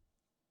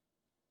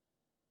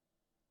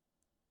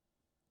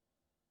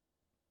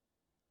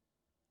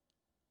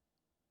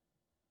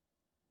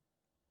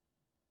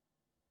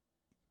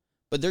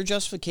 But their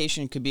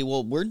justification could be,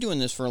 well, we're doing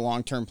this for a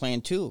long-term plan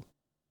too.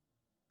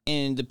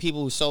 And the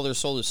people who sell their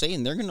soul to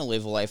Satan, they're going to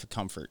live a life of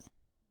comfort.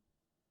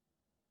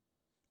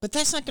 But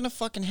that's not going to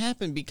fucking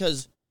happen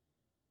because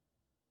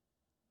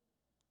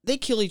they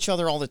kill each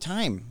other all the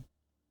time.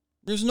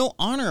 There's no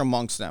honor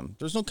amongst them.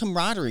 There's no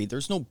camaraderie.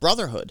 There's no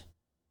brotherhood.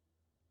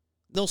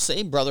 They'll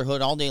say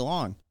brotherhood all day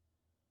long.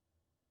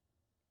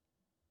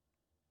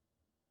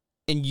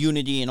 And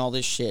unity and all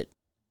this shit.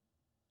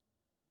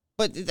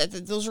 But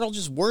those are all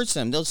just words to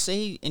them. They'll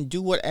say and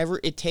do whatever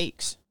it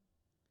takes.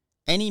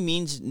 Any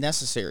means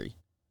necessary.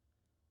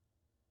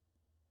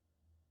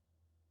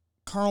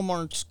 Karl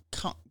Marx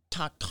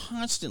talked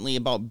constantly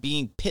about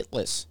being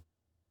pitless.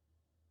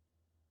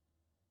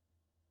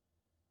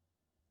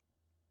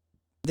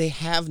 They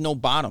have no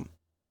bottom.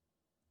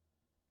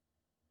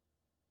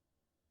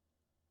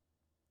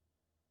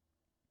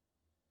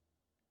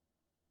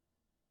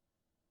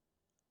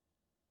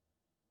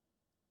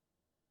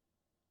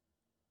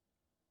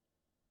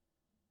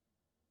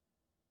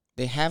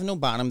 They have no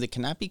bottom. They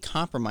cannot be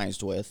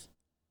compromised with.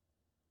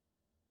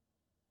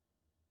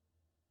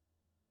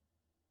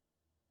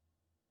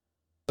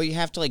 But you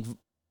have to like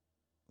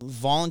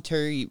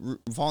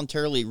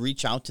voluntarily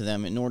reach out to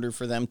them in order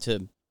for them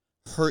to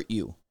hurt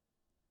you.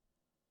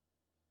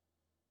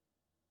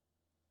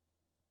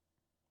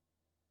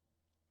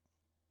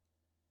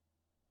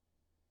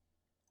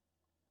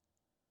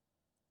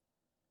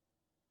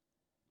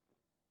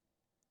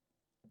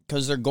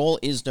 Because their goal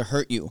is to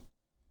hurt you.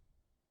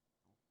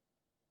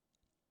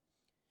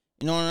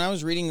 You know, when I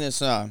was reading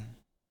this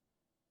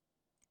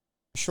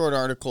short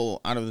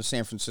article out of the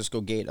San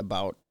Francisco Gate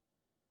about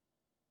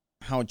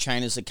how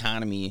China's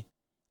economy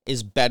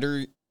is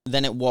better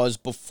than it was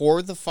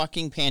before the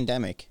fucking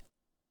pandemic.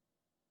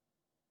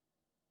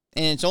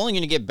 And it's only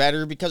going to get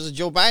better because of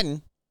Joe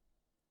Biden,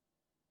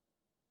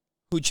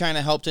 who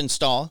China helped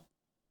install.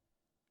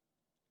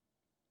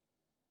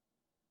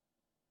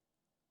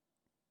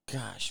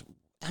 Gosh,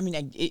 I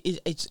mean,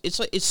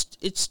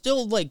 it's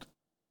still like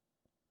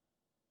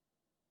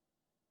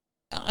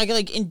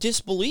in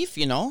disbelief,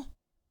 you know?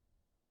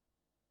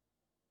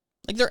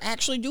 Like they're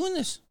actually doing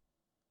this.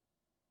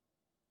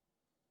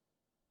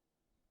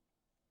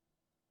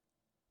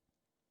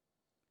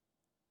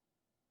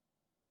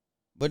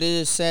 But it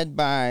is said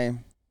by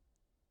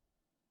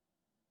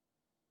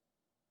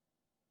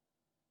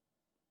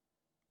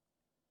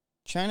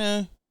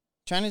China's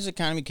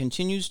economy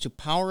continues to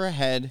power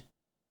ahead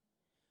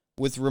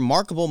with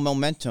remarkable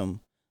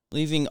momentum,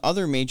 leaving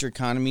other major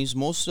economies,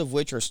 most of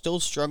which are still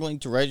struggling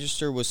to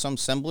register with some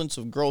semblance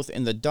of growth,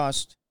 in the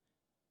dust,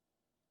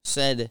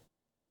 said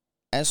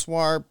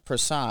Eswar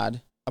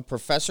Prasad, a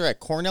professor at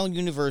Cornell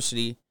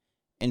University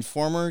and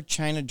former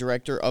China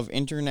director of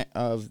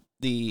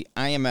the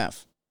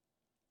IMF,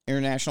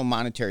 International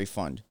Monetary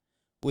Fund.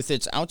 With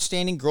its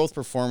outstanding growth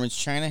performance,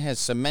 China has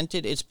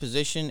cemented its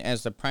position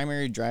as the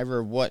primary driver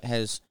of what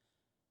has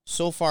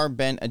so far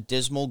been a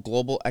dismal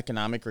global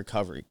economic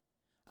recovery.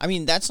 I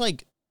mean, that's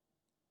like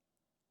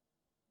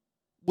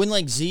when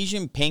like Xi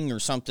Jinping or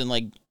something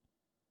like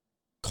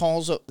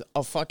calls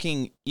a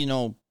fucking,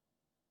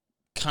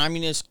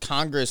 communist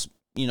congress,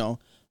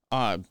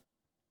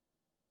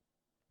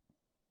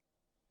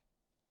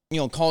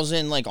 calls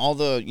in like all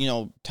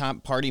the,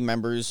 top party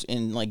members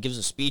and like gives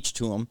a speech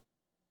to them,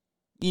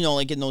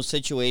 like in those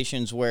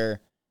situations where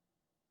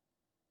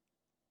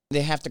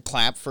they have to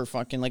clap for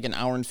fucking like an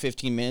hour and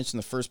 15 minutes and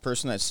the first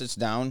person that sits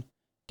down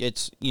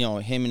gets,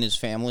 him and his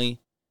family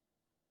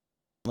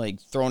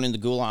like thrown in the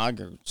gulag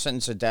or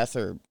sentenced to death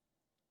or,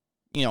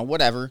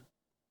 whatever.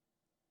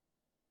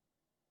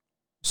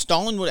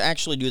 Stalin would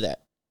actually do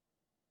that.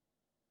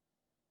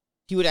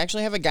 He would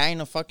actually have a guy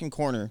in a fucking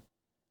corner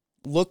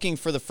looking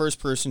for the first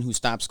person who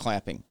stops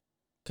clapping.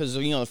 Because,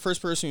 the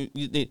first person,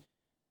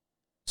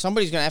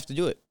 somebody's going to have to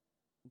do it.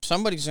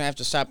 Somebody's going to have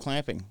to stop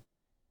clapping.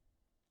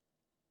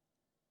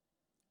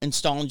 And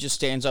Stalin just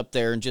stands up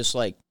there and just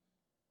like,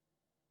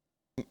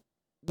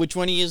 which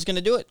one he is going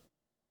to do it?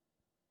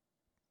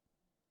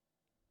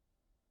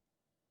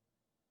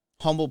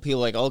 Humble people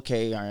like,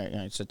 okay, all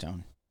right, sit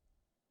down.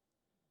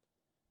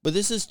 But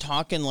this is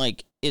talking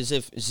like as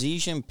if Xi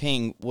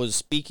Jinping was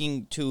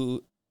speaking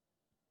to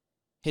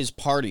his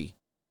party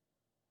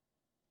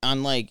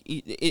on like,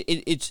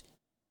 it's,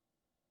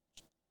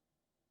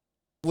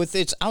 with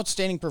its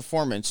outstanding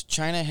performance,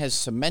 China has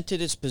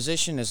cemented its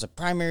position as a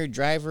primary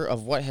driver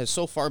of what has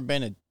so far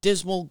been a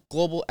dismal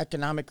global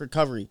economic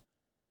recovery.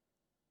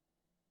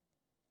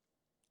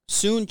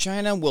 Soon,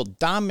 China will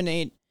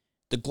dominate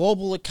the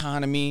global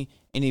economy,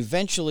 and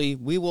eventually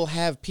we will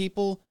have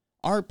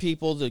our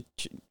people,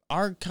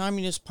 our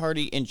Communist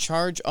Party in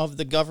charge of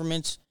the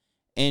governments,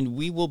 and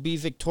we will be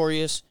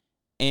victorious,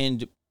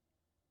 and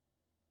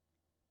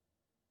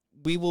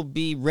we will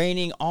be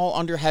reigning all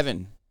under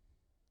heaven.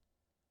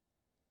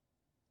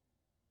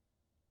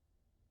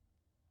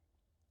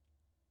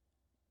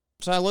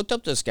 So I looked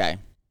up this guy.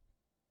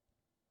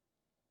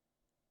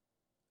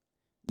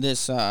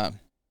 This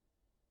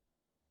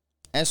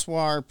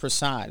Eswar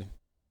Prasad.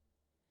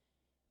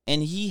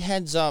 And he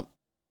heads up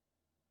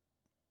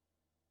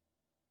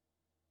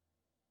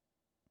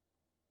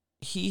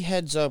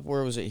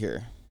where was it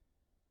here?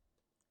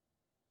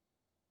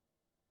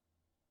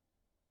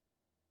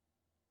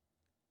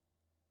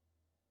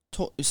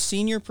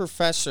 Senior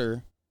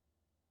professor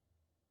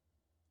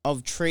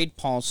of trade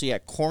policy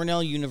at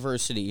Cornell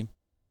University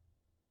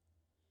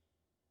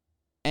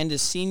and a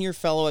senior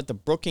fellow at the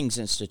Brookings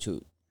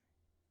Institute.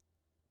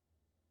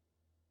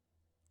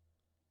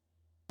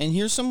 And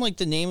here's some like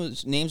the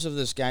names of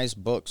this guy's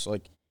books,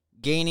 like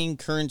Gaining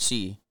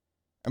Currency,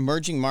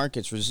 Emerging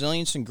Markets,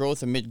 Resilience and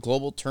Growth Amid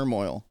Global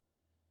Turmoil,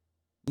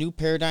 New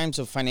Paradigms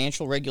of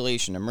Financial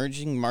Regulation,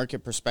 Emerging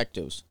Market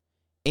Perspectives,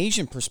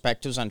 Asian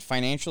Perspectives on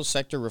Financial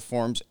Sector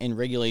Reforms and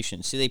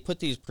Regulation. See, they put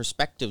these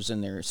perspectives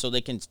in there so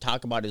they can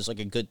talk about it as like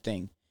a good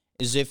thing,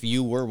 as if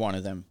you were one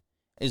of them,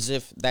 as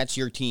if that's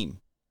your team.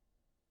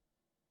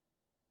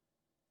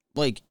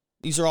 Like,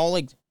 these are all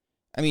like,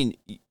 I mean,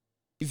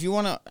 if you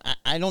want to,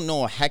 I don't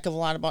know a heck of a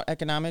lot about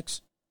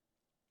economics.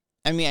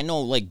 I mean, I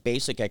know like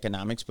basic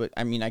economics, but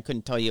I mean, I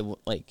couldn't tell you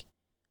like,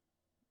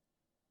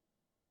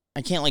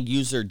 I can't like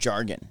use their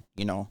jargon,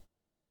 you know.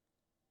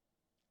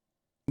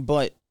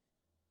 But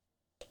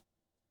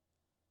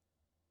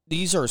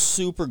these are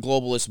super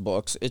globalist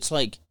books. It's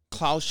like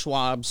Klaus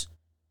Schwab's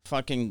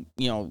fucking,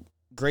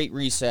 Great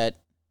Reset.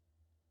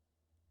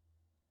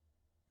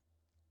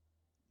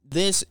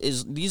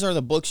 These are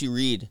the books you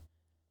read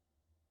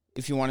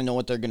if you want to know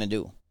what they're going to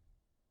do.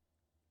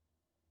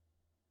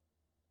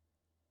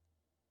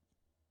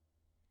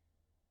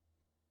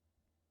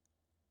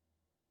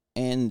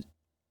 And,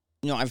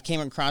 I've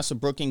came across the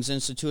Brookings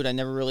Institute. I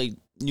never really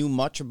knew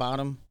much about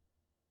them.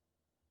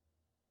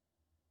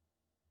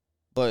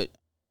 But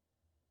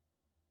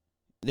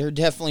they're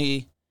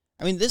definitely,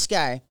 this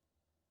guy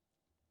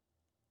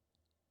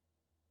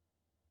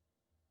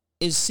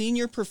is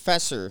senior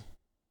professor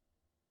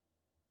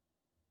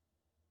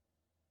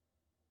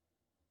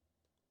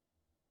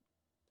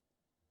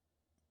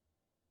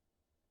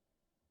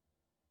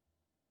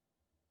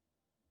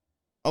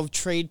of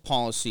trade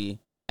policy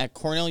at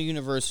Cornell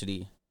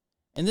University.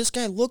 And this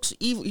guy looks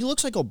evil. He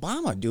looks like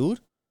Obama, dude.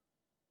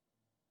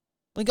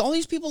 Like, all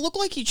these people look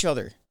like each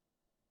other.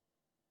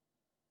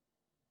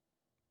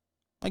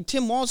 Like,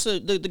 Tim Walz,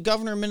 the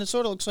governor of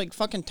Minnesota, looks like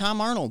fucking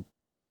Tom Arnold.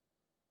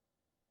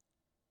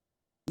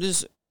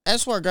 This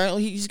Eswar guy,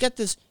 he's got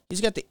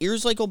the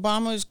ears like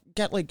Obama. He's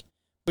got, like,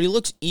 but he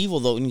looks evil,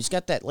 though, and he's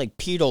got that, like,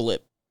 pedo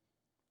lip.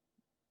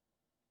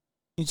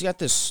 He's got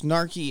this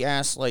snarky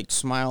ass, like,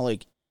 smile,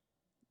 like,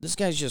 this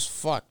guy's just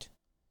fucked.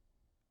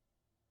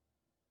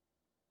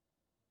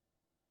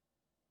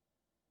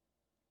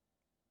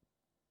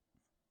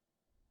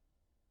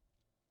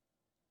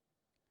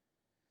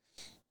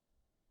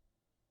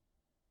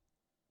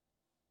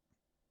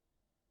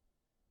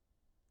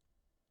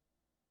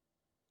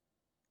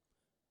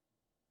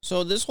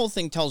 So this whole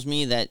thing tells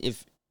me that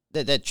if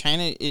that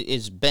China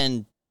has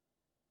been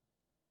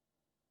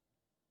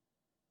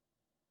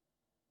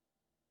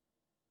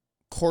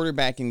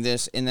quarterbacking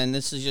this, and then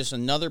this is just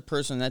another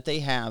person that they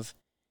have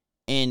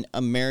in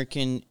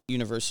American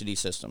university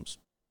systems,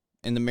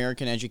 in the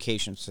American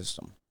education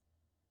system.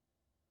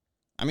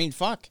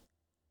 Fuck.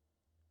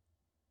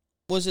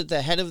 Was it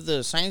the head of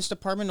the science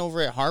department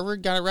over at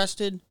Harvard got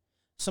arrested?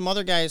 Some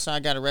other guy I saw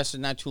got arrested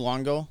not too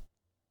long ago.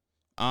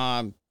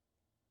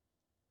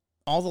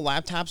 All the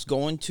laptops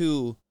going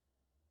to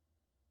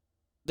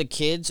the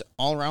kids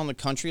all around the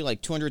country,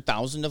 like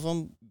 200,000 of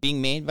them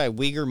being made by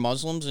Uyghur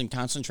Muslims in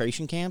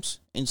concentration camps,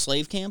 in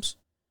slave camps,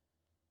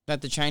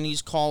 that the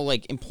Chinese call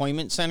like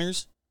employment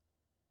centers.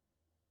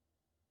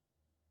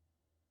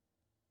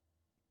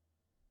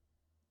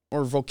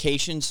 Or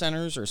vocation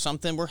centers or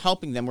something. We're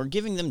helping them. We're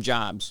giving them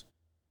jobs.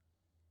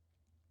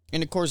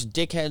 And of course,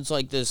 dickheads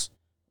like this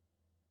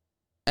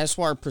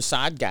Eswar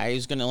Prasad guy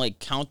is going to like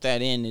count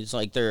that in as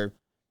like their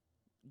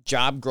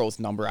job growth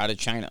number out of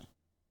China.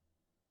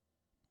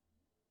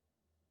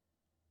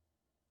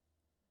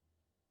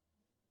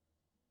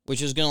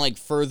 Which is going to like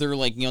further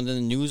like, the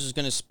news is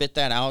going to spit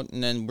that out,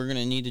 and then we're going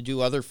to need to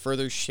do other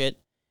further shit.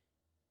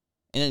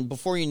 And then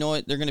before you know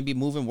it, they're going to be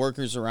moving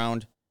workers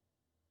around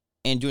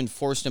and doing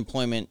forced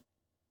employment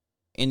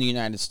in the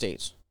United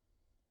States.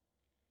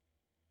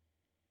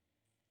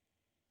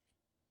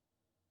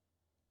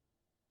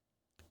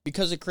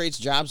 Because it creates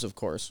jobs, of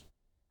course.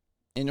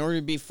 In order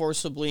to be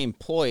forcibly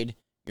employed,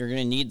 you're going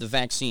to need the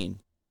vaccine.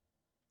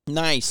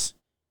 Nice.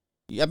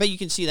 I bet you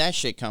can see that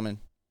shit coming.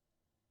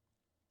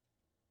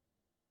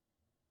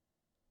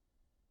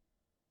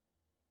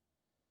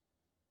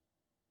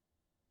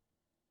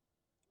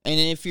 And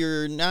if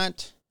you're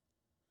not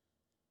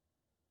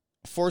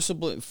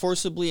forcibly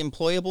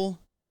employable,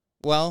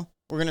 well,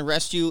 we're going to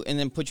arrest you and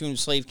then put you in a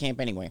slave camp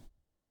anyway.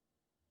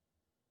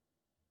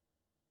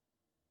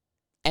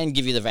 And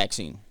give you the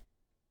vaccine.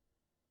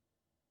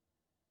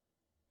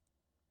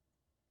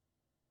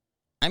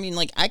 I mean,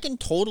 like, I can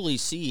totally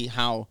see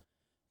how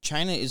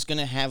China is going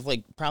to have,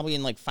 like, probably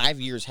in, like, 5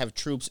 years, have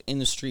troops in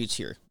the streets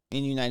here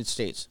in the United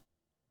States.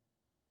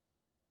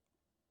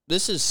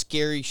 This is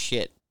scary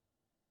shit.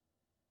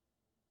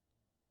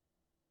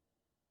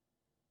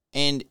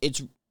 And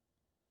it's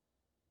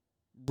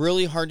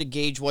really hard to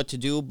gauge what to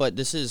do, but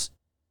this is,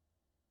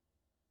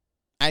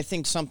 I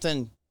think,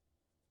 something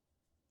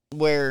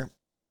where,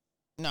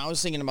 now I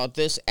was thinking about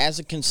this as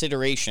a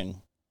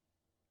consideration,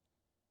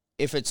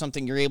 if it's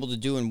something you're able to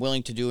do and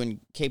willing to do and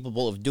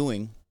capable of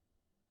doing,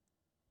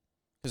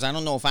 because I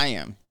don't know if I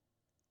am,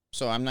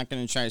 so I'm not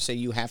going to try to say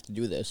you have to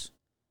do this.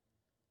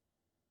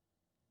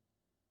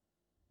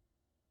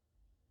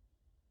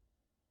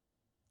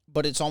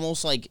 But it's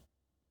almost like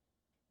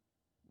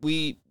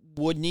we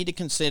would need to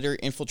consider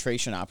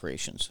infiltration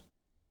operations.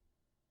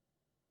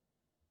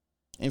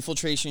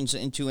 Infiltrations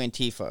into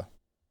Antifa.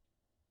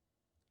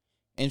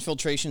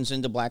 Infiltrations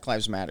into Black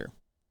Lives Matter.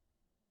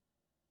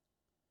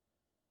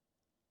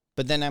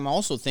 But then I'm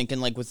also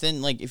thinking, like,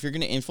 within, like, if you're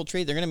going to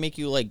infiltrate, they're going to make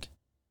you, like,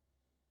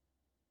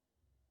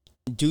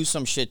 do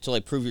some shit to,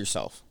 like, prove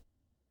yourself.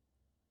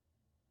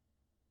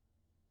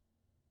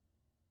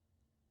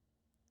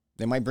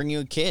 They might bring you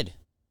a kid.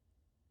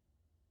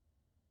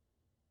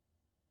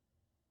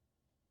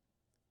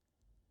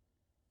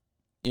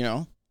 You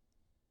know?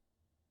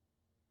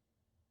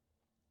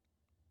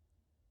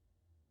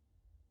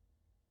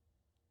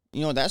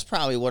 You know, that's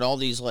probably what all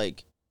these,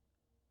 like,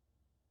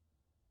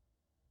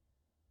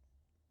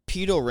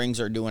 pedo rings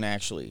are doing,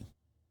 actually.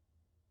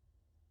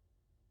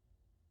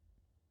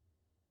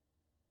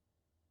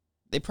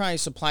 They probably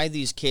supply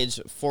these kids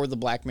for the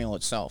blackmail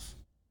itself.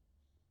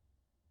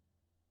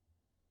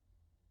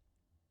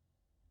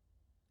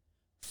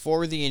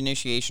 For the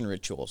initiation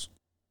rituals.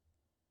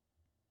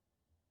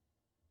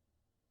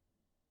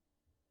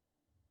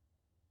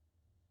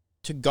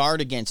 To guard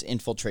against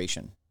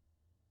infiltration.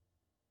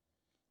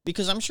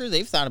 Because I'm sure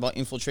they've thought about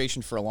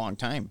infiltration for a long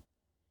time.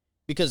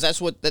 Because that's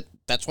what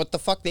the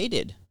fuck they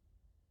did.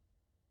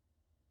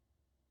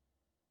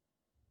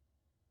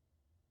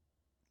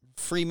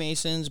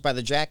 Freemasons by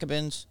the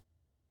Jacobins.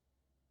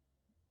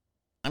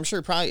 I'm sure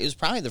it was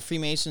probably the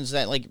Freemasons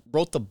that, like,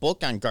 wrote the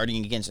book on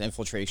guarding against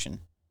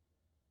infiltration.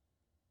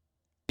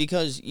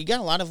 Because you got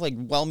a lot of, like,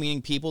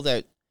 well-meaning people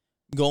that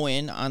go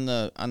in on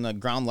the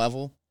ground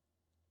level,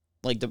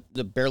 like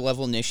the bare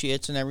level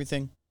initiates and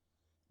everything.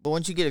 But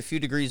once you get a few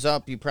degrees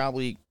up, you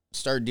probably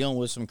start dealing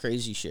with some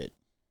crazy shit.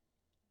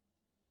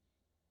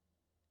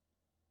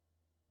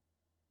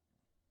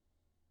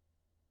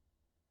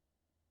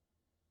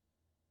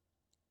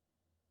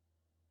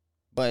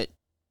 But,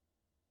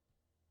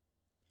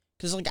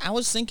 because, like, I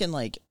was thinking,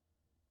 like,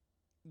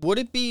 would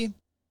it be,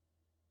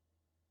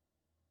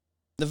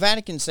 the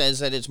Vatican says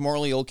that it's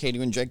morally okay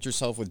to inject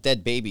yourself with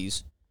dead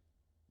babies,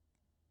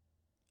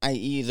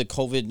 i.e. the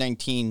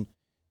COVID-19,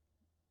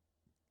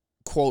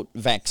 quote,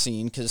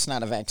 vaccine, because it's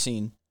not a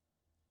vaccine.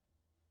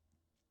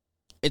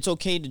 It's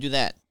okay to do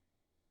that.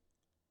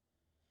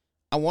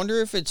 I wonder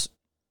if it's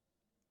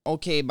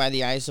okay by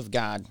the eyes of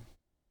God.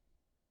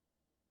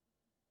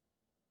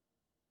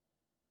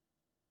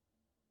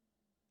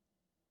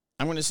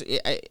 I'm gonna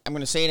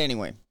say it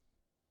anyway.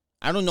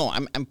 I don't know.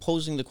 I'm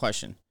posing the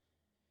question.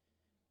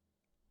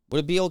 Would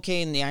it be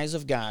okay in the eyes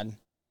of God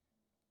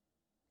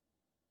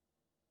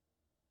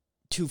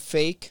to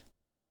fake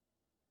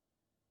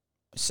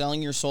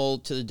selling your soul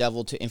to the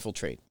devil to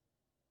infiltrate,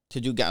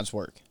 to do God's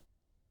work?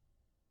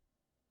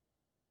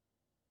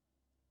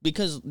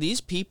 Because these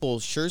people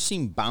sure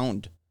seem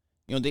bound.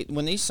 You know,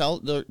 when they sell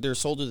their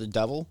soul to the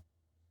devil,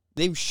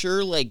 they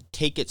sure, like,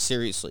 take it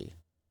seriously.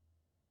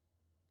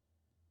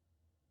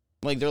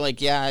 Like, they're like,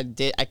 yeah,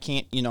 I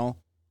can't, you know,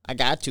 I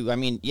got to. I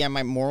mean, yeah,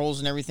 my morals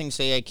and everything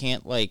say I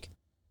can't, like,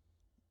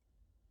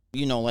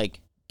 you know,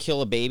 like,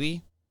 kill a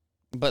baby.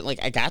 But,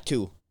 like, I got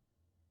to.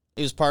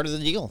 It was part of the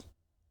deal.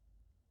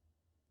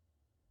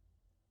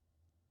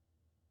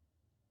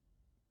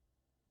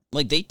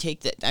 Like, they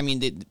take that, I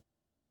mean,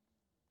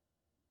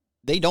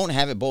 they don't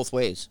have it both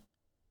ways.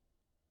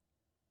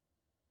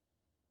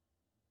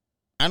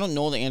 I don't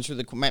know the answer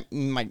to my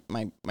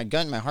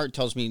gut and my heart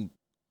tells me,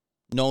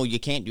 no, you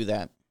can't do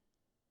that.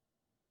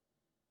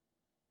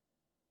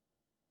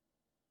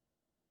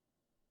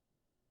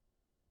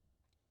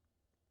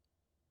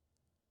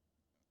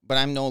 But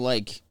I'm no,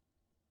 like,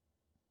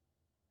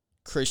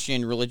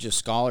 Christian religious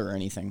scholar or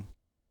anything.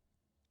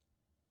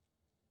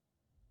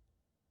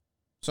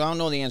 So I don't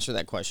know the answer to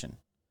that question.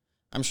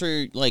 I'm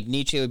sure, like,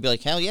 Nietzsche would be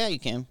like, hell yeah, you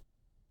can.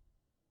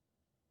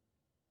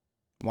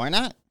 Why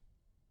not?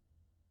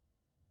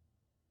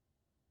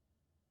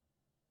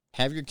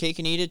 Have your cake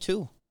and eat it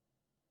too.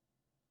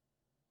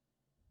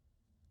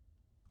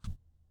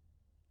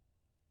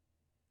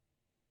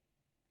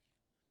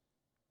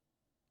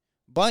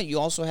 But you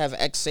also have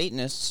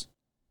ex-Satanists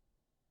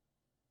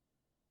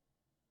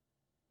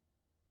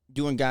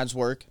doing God's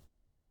work,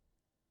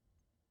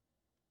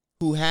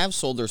 who have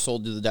sold their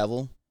soul to the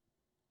devil,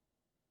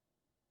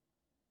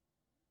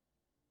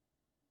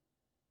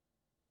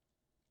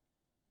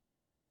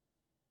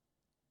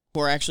 who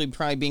are actually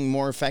probably being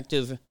more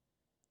effective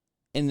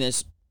in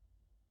this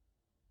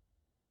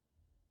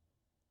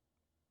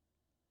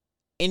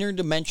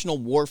interdimensional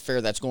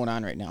warfare that's going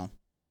on right now.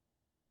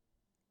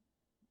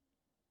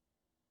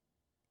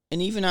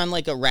 And even on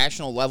like a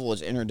rational level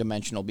is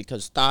interdimensional,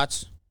 because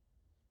thoughts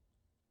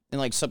and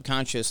like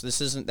subconscious,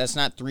 that's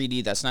not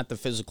 3D, that's not the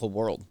physical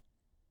world.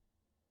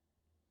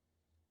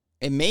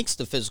 It makes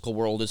the physical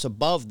world, it's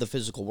above the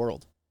physical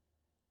world.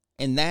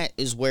 And that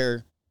is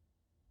where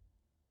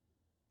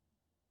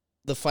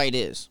the fight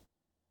is.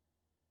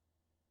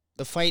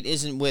 The fight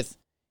isn't,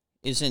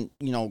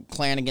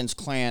 clan against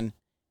clan,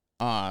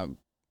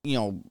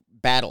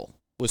 battle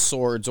with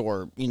swords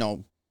or,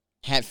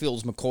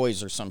 Hatfields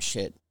McCoys or some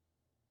shit.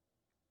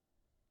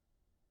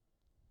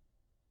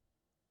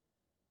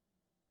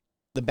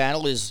 The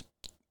battle is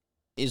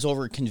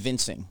over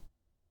convincing.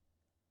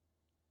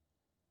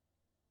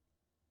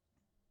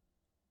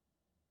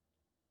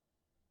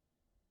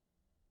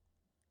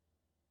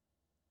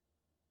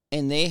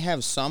 And they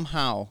have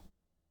somehow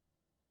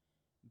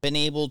been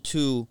able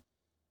to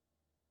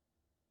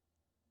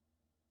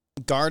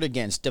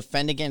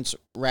defend against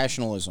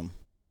rationalism.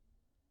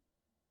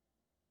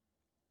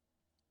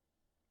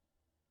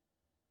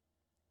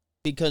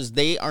 Because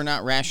they are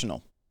not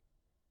rational.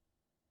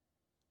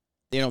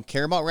 They don't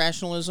care about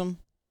rationalism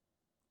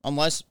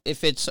unless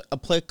if it's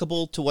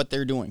applicable to what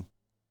they're doing.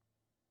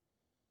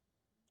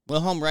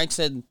 Wilhelm Reich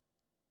said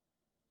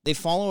they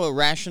follow a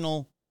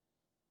rational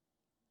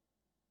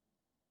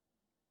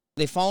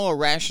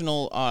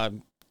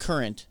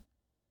current.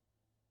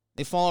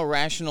 They follow a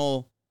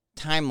rational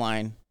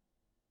timeline,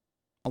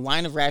 a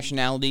line of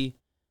rationality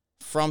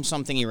from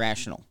something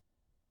irrational.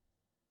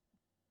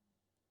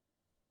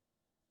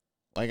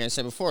 Like I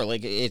said before,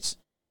 like it's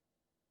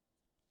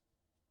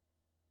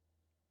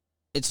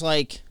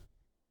like,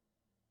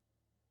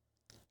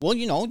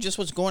 well, just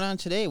what's going on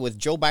today with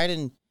Joe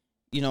Biden,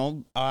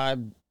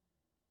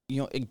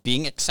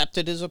 being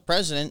accepted as a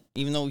president,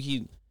 even though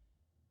he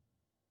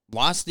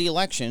lost the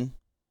election.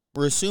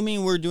 We're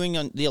assuming we're doing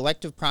the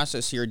elective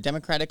process here,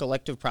 democratic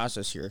elective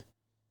process here,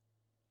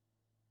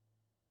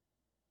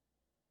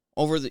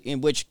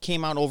 in which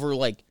came out over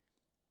like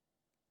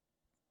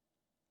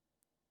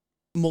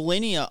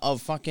millennia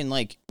of fucking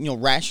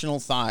rational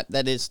thought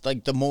that is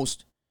like the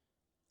most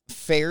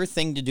fair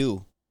thing to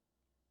do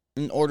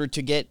in order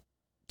to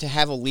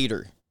have a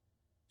leader,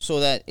 so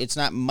that it's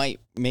not might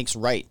makes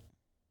right.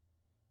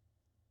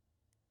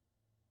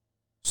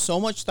 So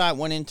much thought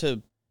went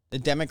into the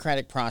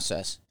democratic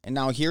process, and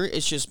now here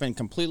it's just been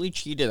completely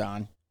cheated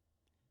on.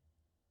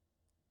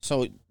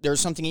 So there's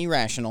something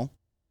irrational,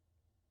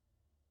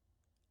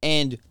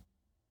 and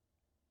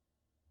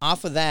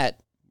off of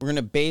that we're going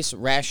to base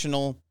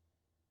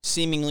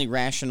seemingly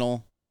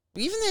rational,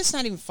 even that's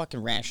not even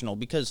fucking rational,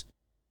 because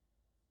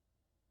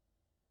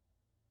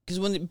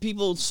when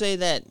people say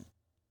that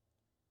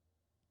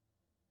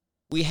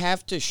we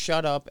have to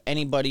shut up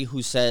anybody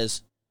who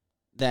says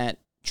that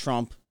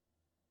Trump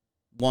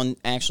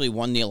actually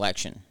won the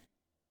election.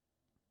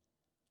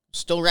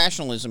 Still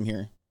rationalism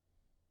here.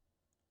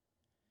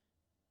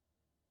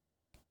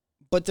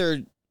 But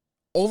they're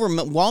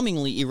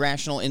overwhelmingly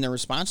irrational in their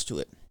response to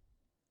it.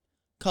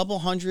 A couple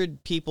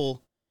hundred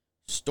people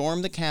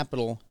stormed the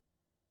Capitol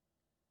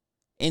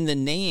in the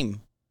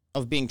name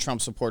of being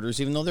Trump supporters,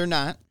 even though they're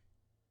not.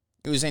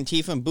 It was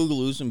Antifa and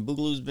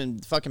Boogaloo's been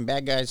fucking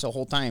bad guys the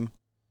whole time.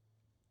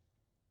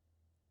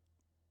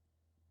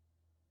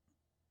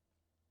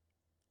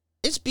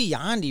 It's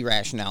beyond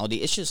irrationality.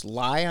 It's just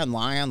lie on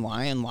lie on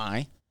lie on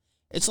lie.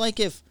 It's like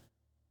if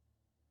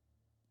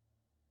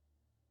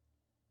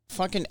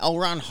fucking L.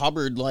 Ron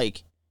Hubbard,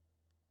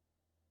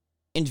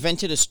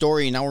 invented a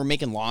story and now we're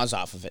making laws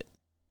off of it.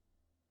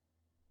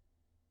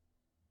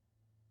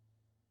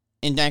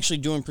 And actually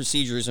doing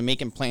procedures and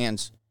making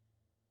plans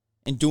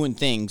and doing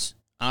things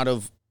out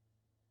of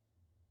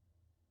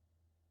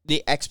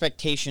the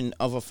expectation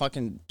of a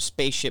fucking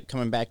spaceship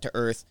coming back to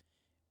Earth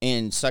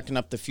and sucking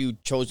up the few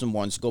chosen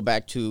ones to go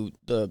back to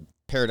the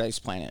paradise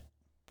planet.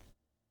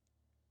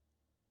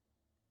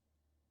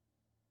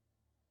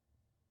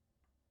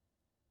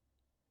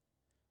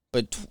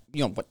 But,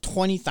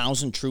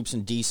 20,000 troops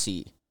in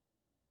D.C.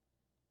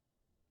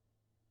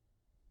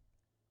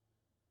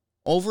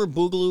 over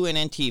Boogaloo and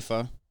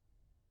Antifa.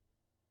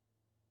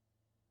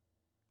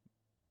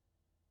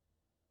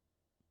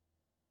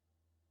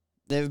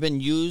 They've been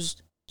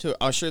used to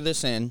usher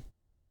this in,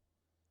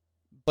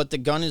 but the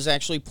gun is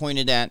actually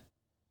pointed at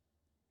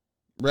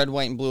red,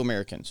 white, and blue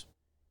Americans.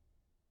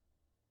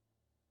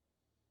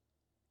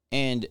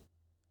 And,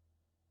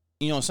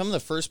 some of the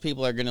first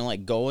people are going to,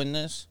 go in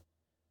this.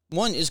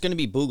 One is going to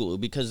be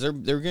Boogaloo, because they're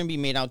going to be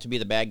made out to be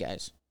the bad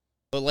guys.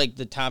 But,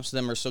 the tops of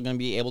them are still going to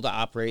be able to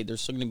operate. They're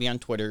still going to be on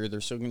Twitter.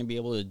 They're still going to be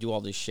able to do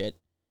all this shit.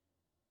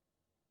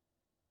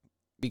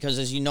 Because,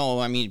 as you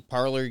know,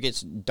 Parler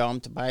gets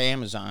dumped by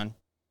Amazon.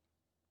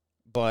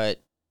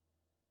 but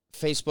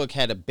Facebook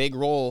had a big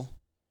role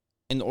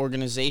in the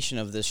organization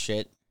of this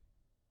shit.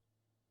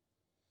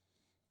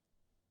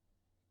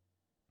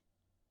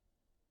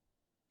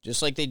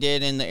 Just like they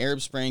did in the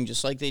Arab Spring,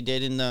 just like they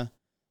did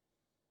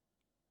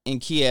in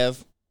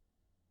Kiev.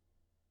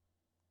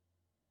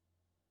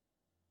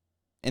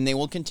 And they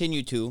will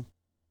continue to.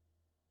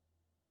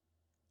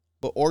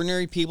 But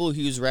ordinary people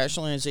who use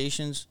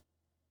rationalizations,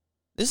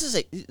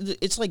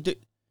 it's like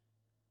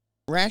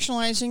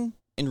rationalizing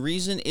and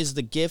reason is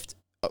the gift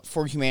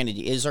for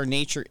humanity, is our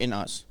nature in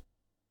us.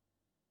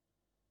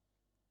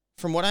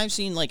 From what I've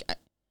seen, like,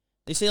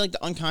 they say like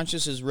the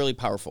unconscious is really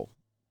powerful.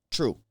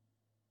 True.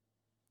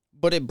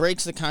 But it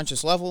breaks the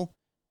conscious level,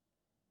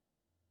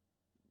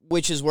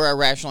 which is where our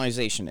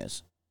rationalization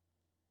is.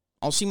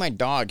 I'll see my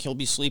dog, he'll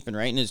be sleeping,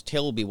 right? And his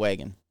tail will be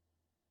wagging.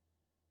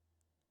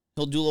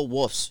 He'll do little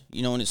woofs,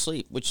 in his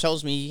sleep, which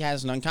tells me he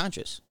has an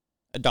unconscious,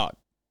 a dog.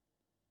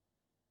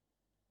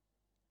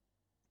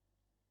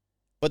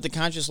 But the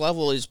conscious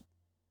level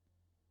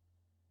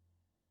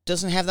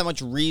doesn't have that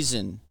much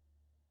reason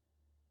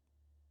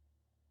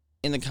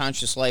in the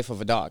conscious life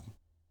of a dog.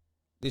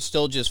 They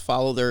still just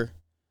follow their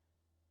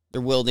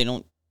will. They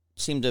don't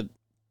seem to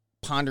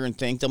ponder and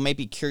think. They may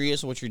be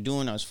curious what you're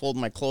doing. I was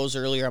folding my clothes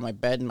earlier on my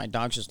bed, and my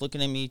dog's just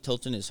looking at me,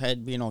 tilting his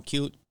head, being all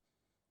cute.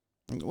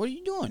 What are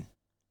you doing?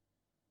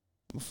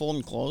 I'm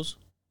folding clothes.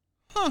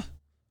 Huh.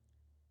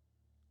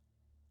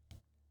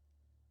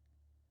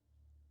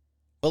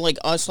 But like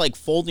us, like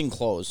folding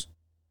clothes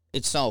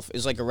itself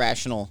is like a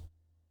rational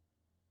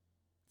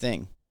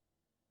thing.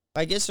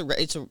 I guess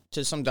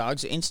to some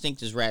dogs,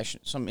 instinct is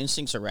rational. Some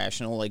instincts are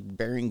rational, like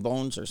burying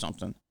bones or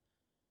something,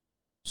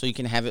 so you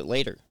can have it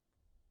later.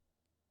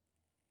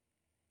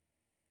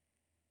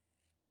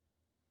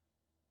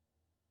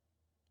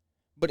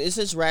 But is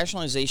this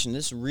rationalization,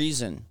 this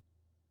reason,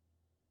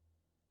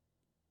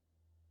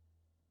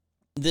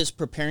 this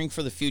preparing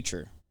for the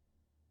future?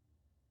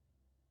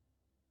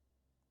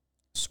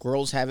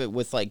 Squirrels have it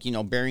with, like,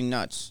 bearing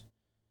nuts.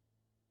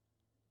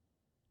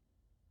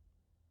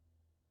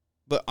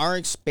 But our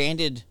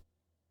expanded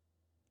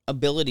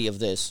ability of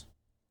this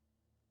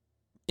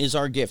is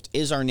our gift,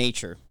 is our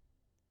nature.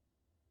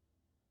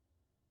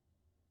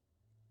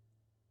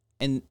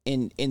 And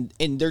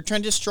they're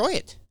trying to destroy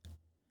it.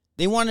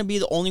 They want to be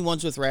the only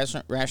ones with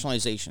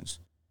rationalizations.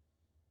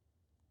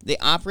 They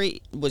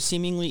operate with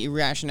seemingly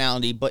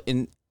irrationality, but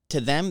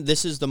to them,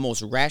 this is the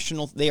most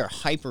rational. They are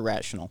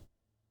hyper-rational.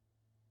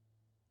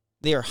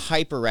 They are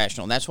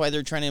hyper-rational. That's why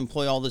they're trying to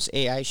employ all this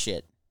AI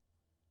shit.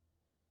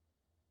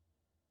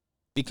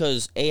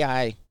 Because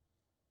AI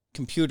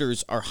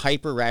computers are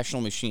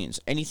hyper-rational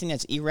machines. Anything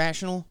that's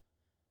irrational,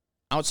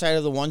 outside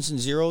of the ones and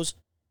zeros,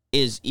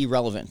 is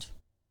irrelevant.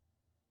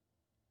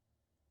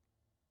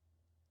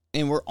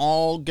 And we're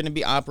all going to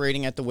be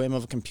operating at the whim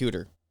of a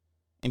computer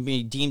and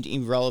be deemed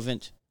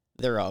irrelevant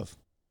thereof.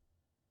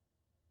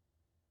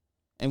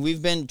 And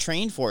we've been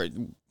trained for it,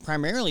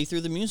 primarily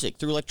through the music,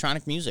 through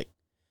electronic music.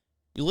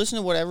 You listen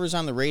to whatever's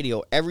on the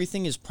radio,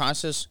 everything is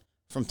processed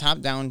from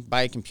top down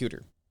by a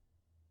computer.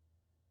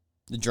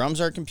 The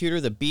drums are a computer,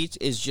 the beat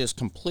is just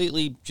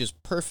completely,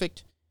 just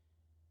perfect.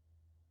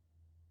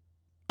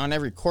 On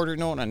every quarter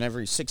note, on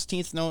every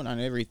 16th note,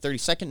 on every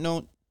 32nd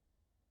note.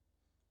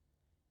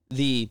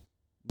 The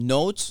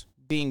notes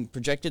being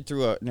projected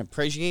through an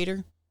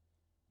appreciator,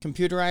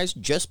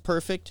 computerized, just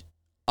perfect,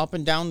 up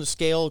and down the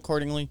scale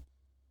accordingly.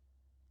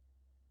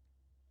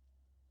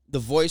 The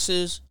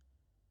voices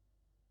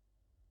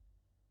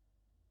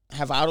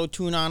have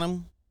auto-tune on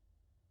them.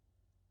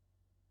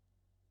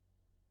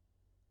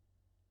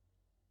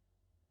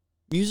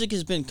 Music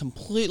has been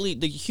completely,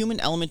 the human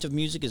element of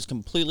music is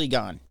completely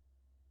gone.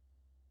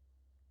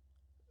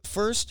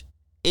 First,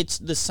 it's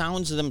the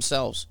sounds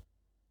themselves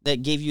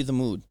that gave you the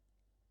mood.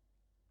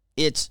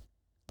 It's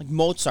like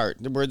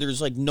Mozart, where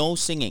there's like no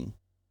singing.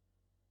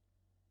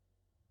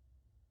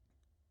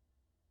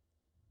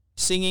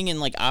 Singing in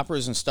like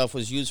operas and stuff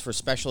was used for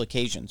special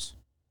occasions.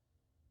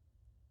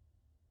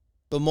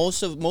 But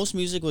most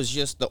music was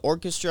just the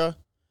orchestra.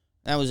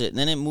 That was it. And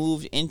then it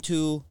moved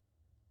into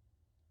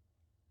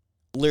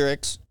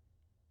lyrics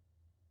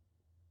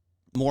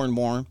more and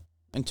more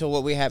until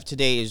what we have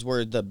today is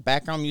where the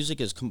background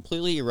music is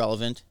completely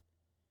irrelevant.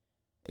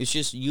 It's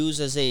just used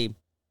as a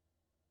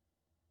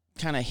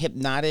kind of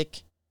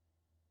hypnotic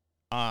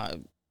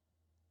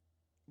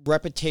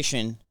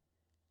repetition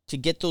to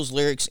get those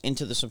lyrics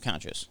into the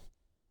subconscious.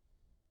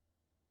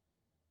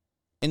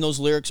 And those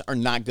lyrics are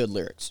not good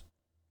lyrics.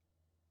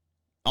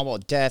 All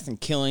about death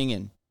and killing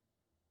and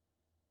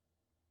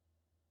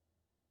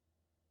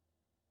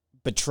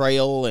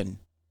betrayal and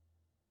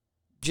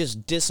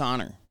just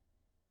dishonor.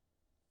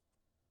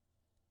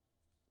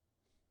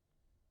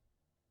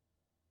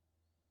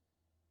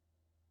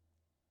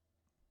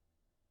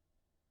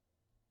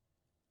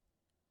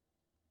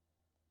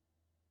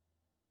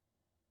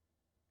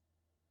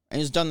 And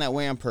it's done that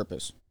way on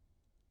purpose.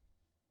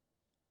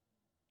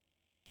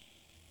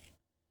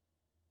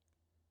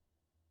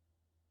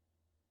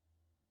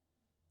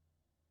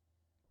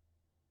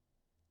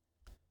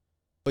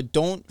 But But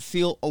don't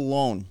feel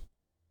alone.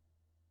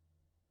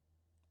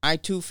 I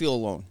too feel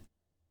alone,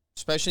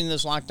 especially in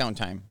this lockdown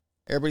time.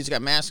 Everybody's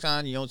got masks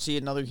on. You don't see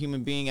another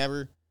human being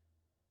ever.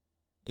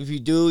 If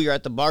you do, you're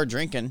at the bar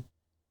drinking.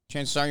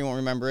 Chances are you won't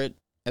remember it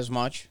as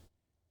much.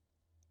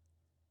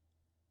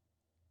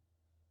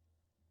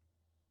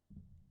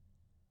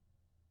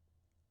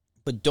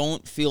 But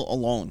don't feel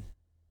alone.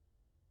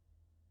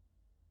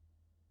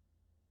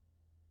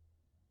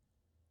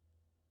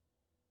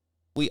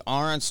 We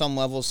are on some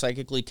level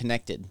psychically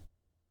connected.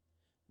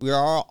 We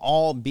are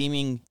all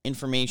beaming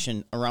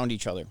information around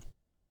each other.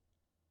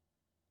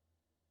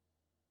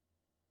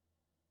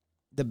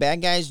 The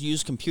bad guys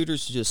use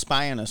computers to just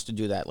spy on us to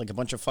do that, like a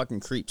bunch of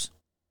fucking creeps.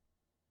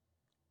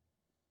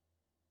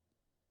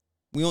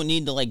 We don't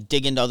need to like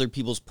dig into other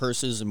people's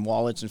purses and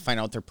wallets and find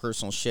out their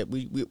personal shit.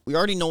 We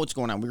already know what's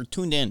going on. We're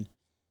tuned in.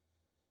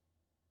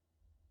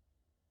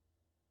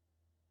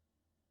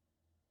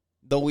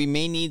 Though we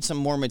may need some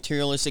more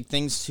materialistic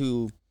things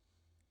to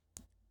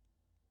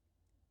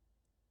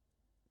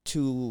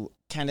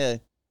kind of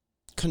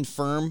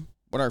confirm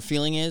what our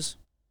feeling is.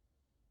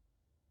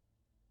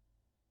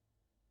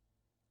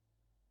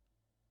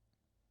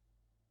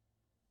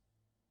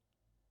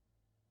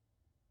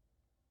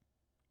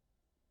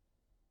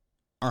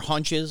 Our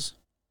hunches.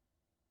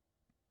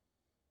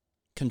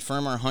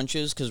 Confirm our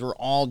hunches, because we're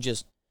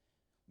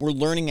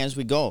learning as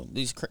we go.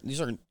 These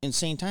are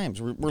insane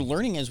times. We're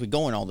learning as we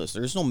go in all this.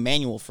 There's no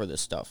manual for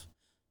this stuff.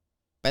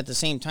 But at the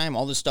same time,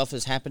 all this stuff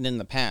has happened in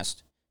the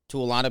past to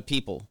a lot of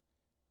people.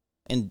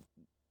 And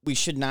we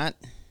should not.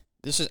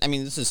 This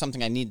is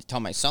something I need to tell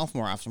myself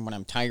more often when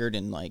I'm tired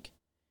and like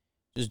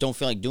just don't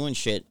feel like doing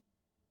shit,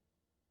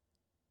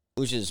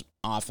 which is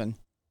often.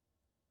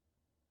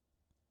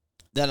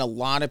 That a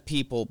lot of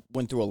people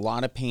went through a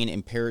lot of pain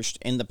and perished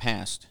in the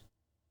past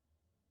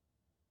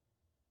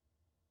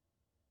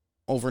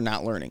over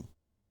not learning.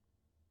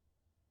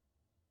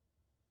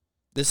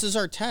 This is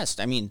our test.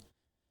 I mean,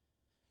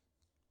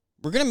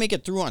 we're going to make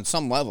it through on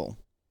some level.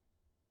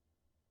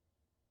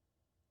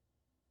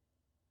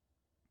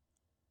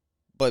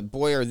 But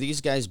boy, are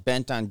these guys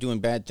bent on doing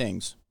bad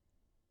things.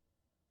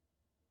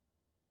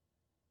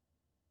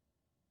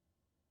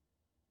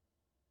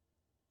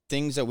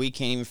 Things that we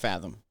can't even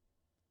fathom.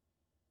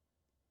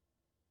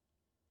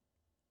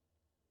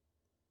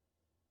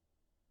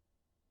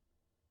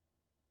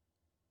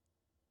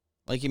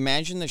 Like,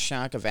 imagine the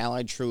shock of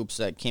Allied troops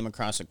that came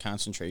across a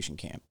concentration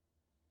camp.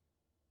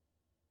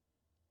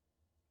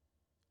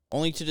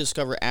 Only to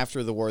discover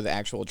after the war the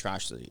actual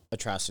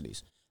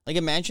atrocities. Like,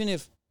 imagine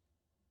if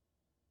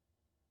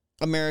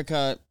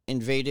America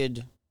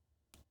invaded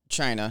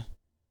China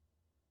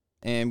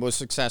and was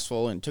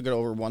successful and took it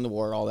over, won the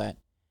war, all that.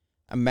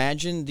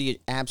 Imagine the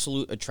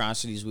absolute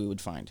atrocities we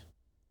would find.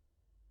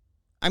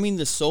 I mean,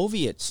 the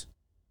Soviets,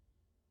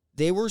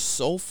 they were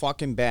so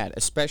fucking bad,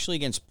 especially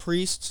against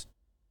priests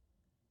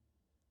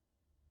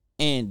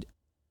and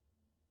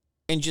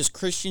just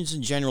Christians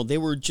in general. They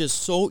were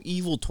just so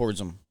evil towards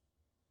them.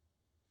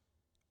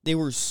 They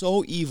were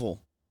so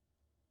evil.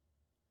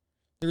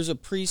 There's a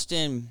priest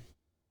in,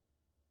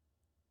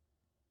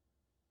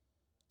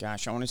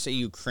 gosh, I want to say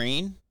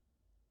Ukraine.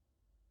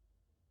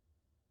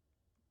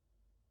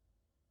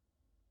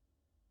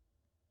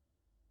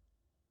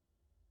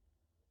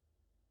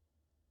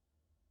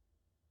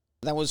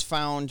 That was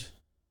found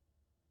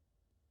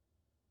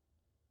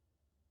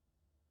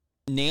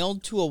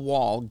nailed to a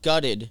wall,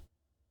 gutted,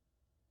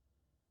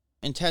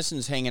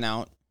 intestines hanging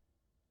out,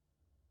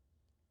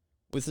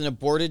 with an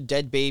aborted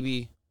dead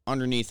baby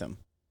underneath him.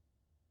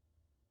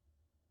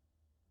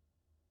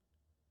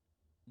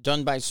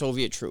 Done by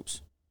Soviet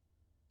troops.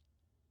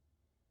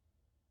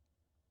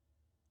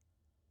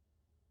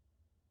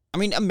 I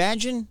mean,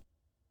 imagine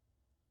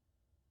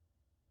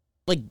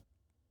like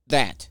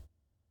that.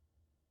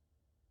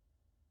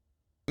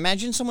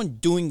 Imagine someone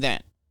doing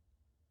that.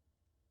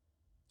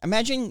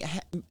 Imagine,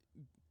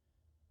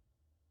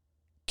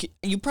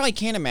 you probably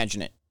can't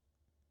imagine it.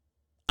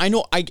 I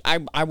know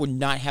I would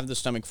not have the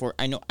stomach for it.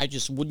 I know I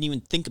just wouldn't even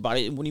think about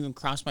it. It wouldn't even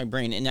cross my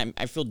brain. And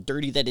I feel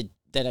dirty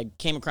that I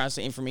came across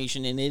the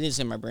information and it is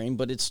in my brain,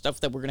 but it's stuff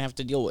that we're going to have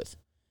to deal with.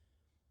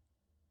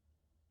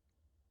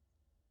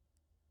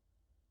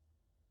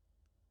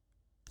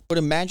 But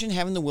imagine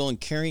having the will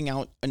and carrying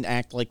out an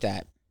act like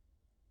that.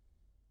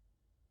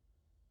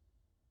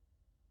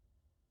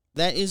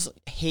 That is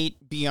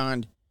hate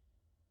beyond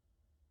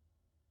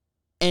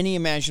any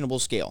imaginable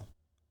scale.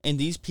 And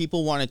these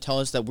people want to tell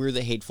us that we're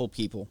the hateful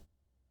people.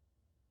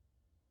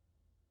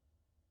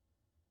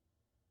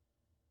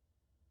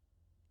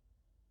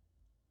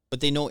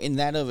 But they know in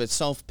that of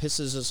itself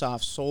pisses us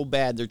off so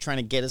bad, they're trying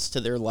to get us to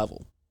their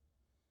level.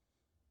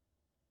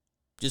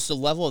 Just the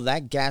level of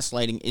that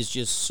gaslighting is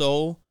just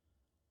so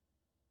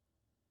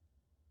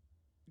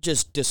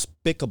just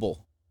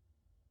despicable.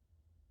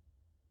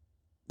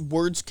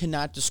 Words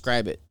cannot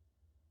describe it.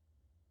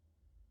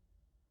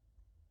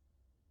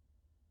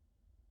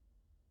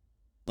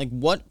 Like,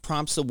 what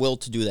prompts the will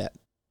to do that?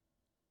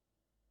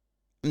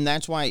 And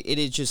that's why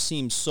it just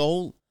seems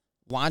so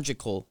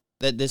logical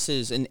that this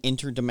is an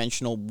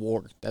interdimensional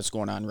war that's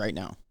going on right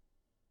now,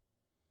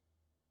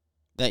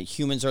 that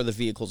humans are the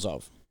vehicles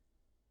of.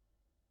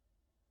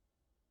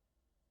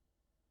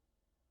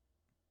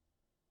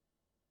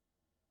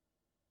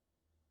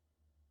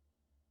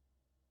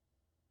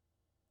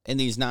 And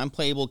these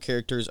non-playable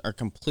characters are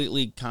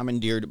completely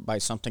commandeered by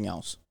something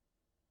else.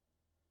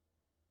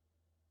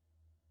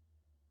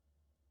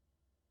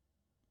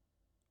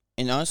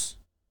 And us,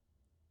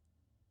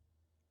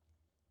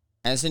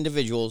 as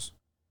individuals,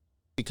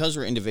 because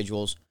we're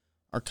individuals,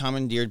 are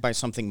commandeered by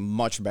something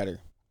much better.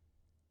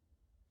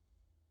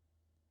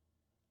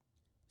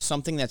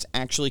 Something that's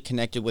actually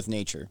connected with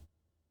nature.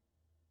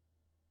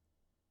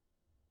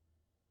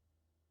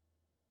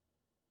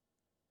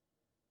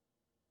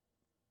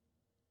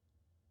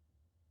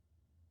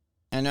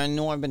 And I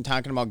know I've been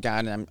talking about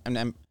God, and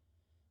I'm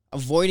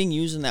avoiding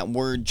using that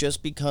word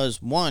just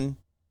because, one,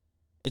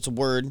 it's a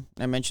word.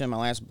 I mentioned in my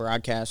last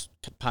podcast,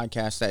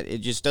 that it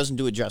just doesn't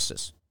do it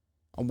justice.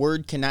 A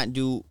word cannot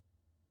do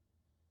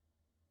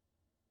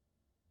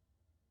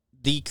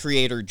the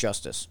Creator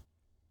justice.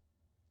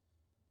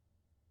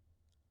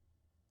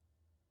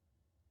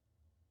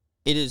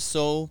 It is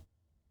so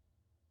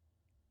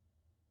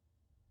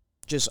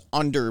just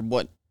under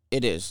what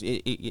it is.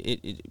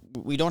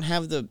 We don't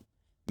have the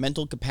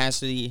mental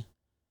capacity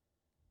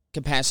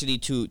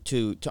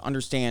to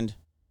understand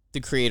the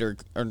Creator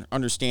or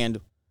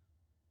understand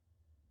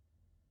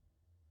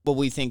what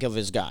we think of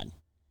as God.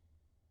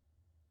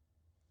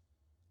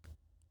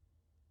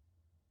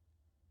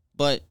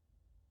 But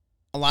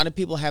a lot of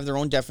people have their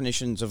own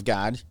definitions of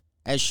God,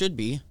 as should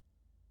be.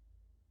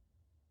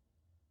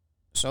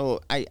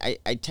 So I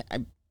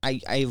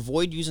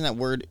avoid using that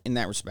word in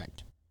that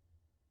respect.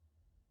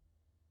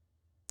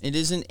 It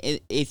isn't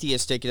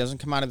atheistic. It doesn't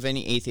come out of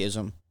any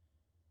atheism.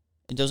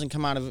 It doesn't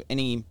come out of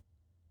any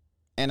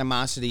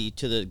animosity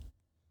to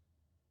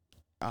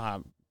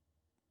the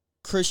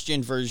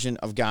Christian version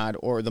of God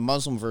or the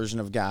Muslim version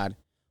of God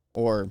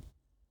or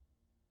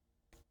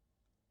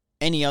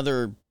any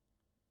other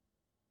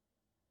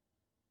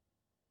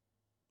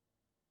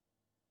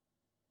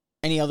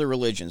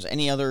religions,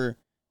 any other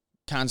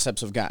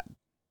concepts of God.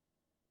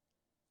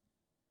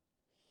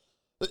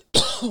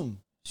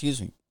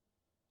 Excuse me.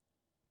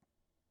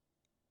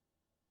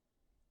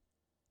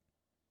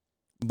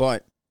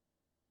 But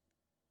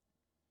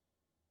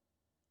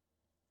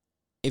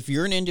if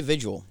you're an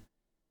individual,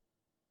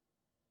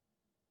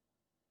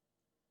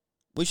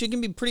 which it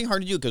can be pretty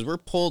hard to do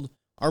because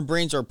our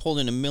brains are pulled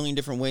in a million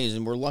different ways,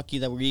 and we're lucky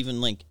that we're even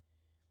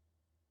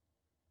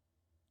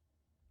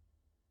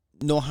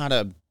know how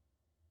to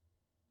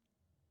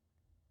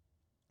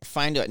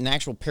find an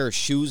actual pair of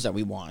shoes that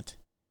we want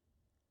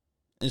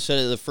instead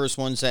of the first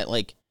ones that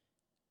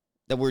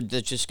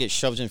just get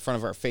shoved in front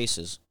of our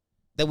faces.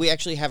 That we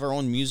actually have our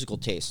own musical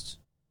tastes.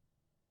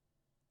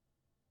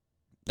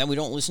 That we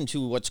don't listen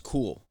to what's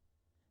cool.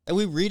 That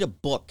we read a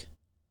book.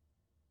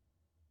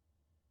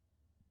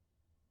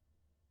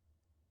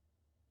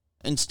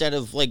 Instead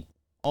of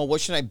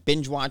what should I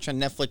binge watch on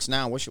Netflix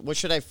now? What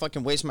should I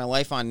fucking waste my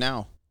life on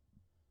now?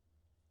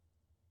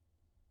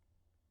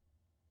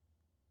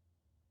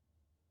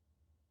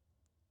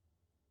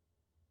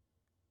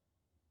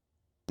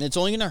 It's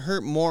only going to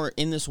hurt more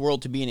in this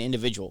world to be an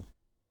individual.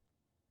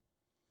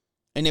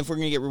 And if we're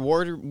going to get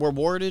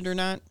rewarded or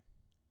not,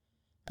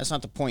 that's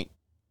not the point.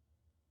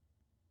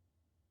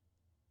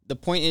 The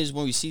point is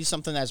when we see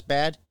something that's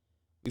bad,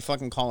 we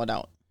fucking call it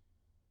out.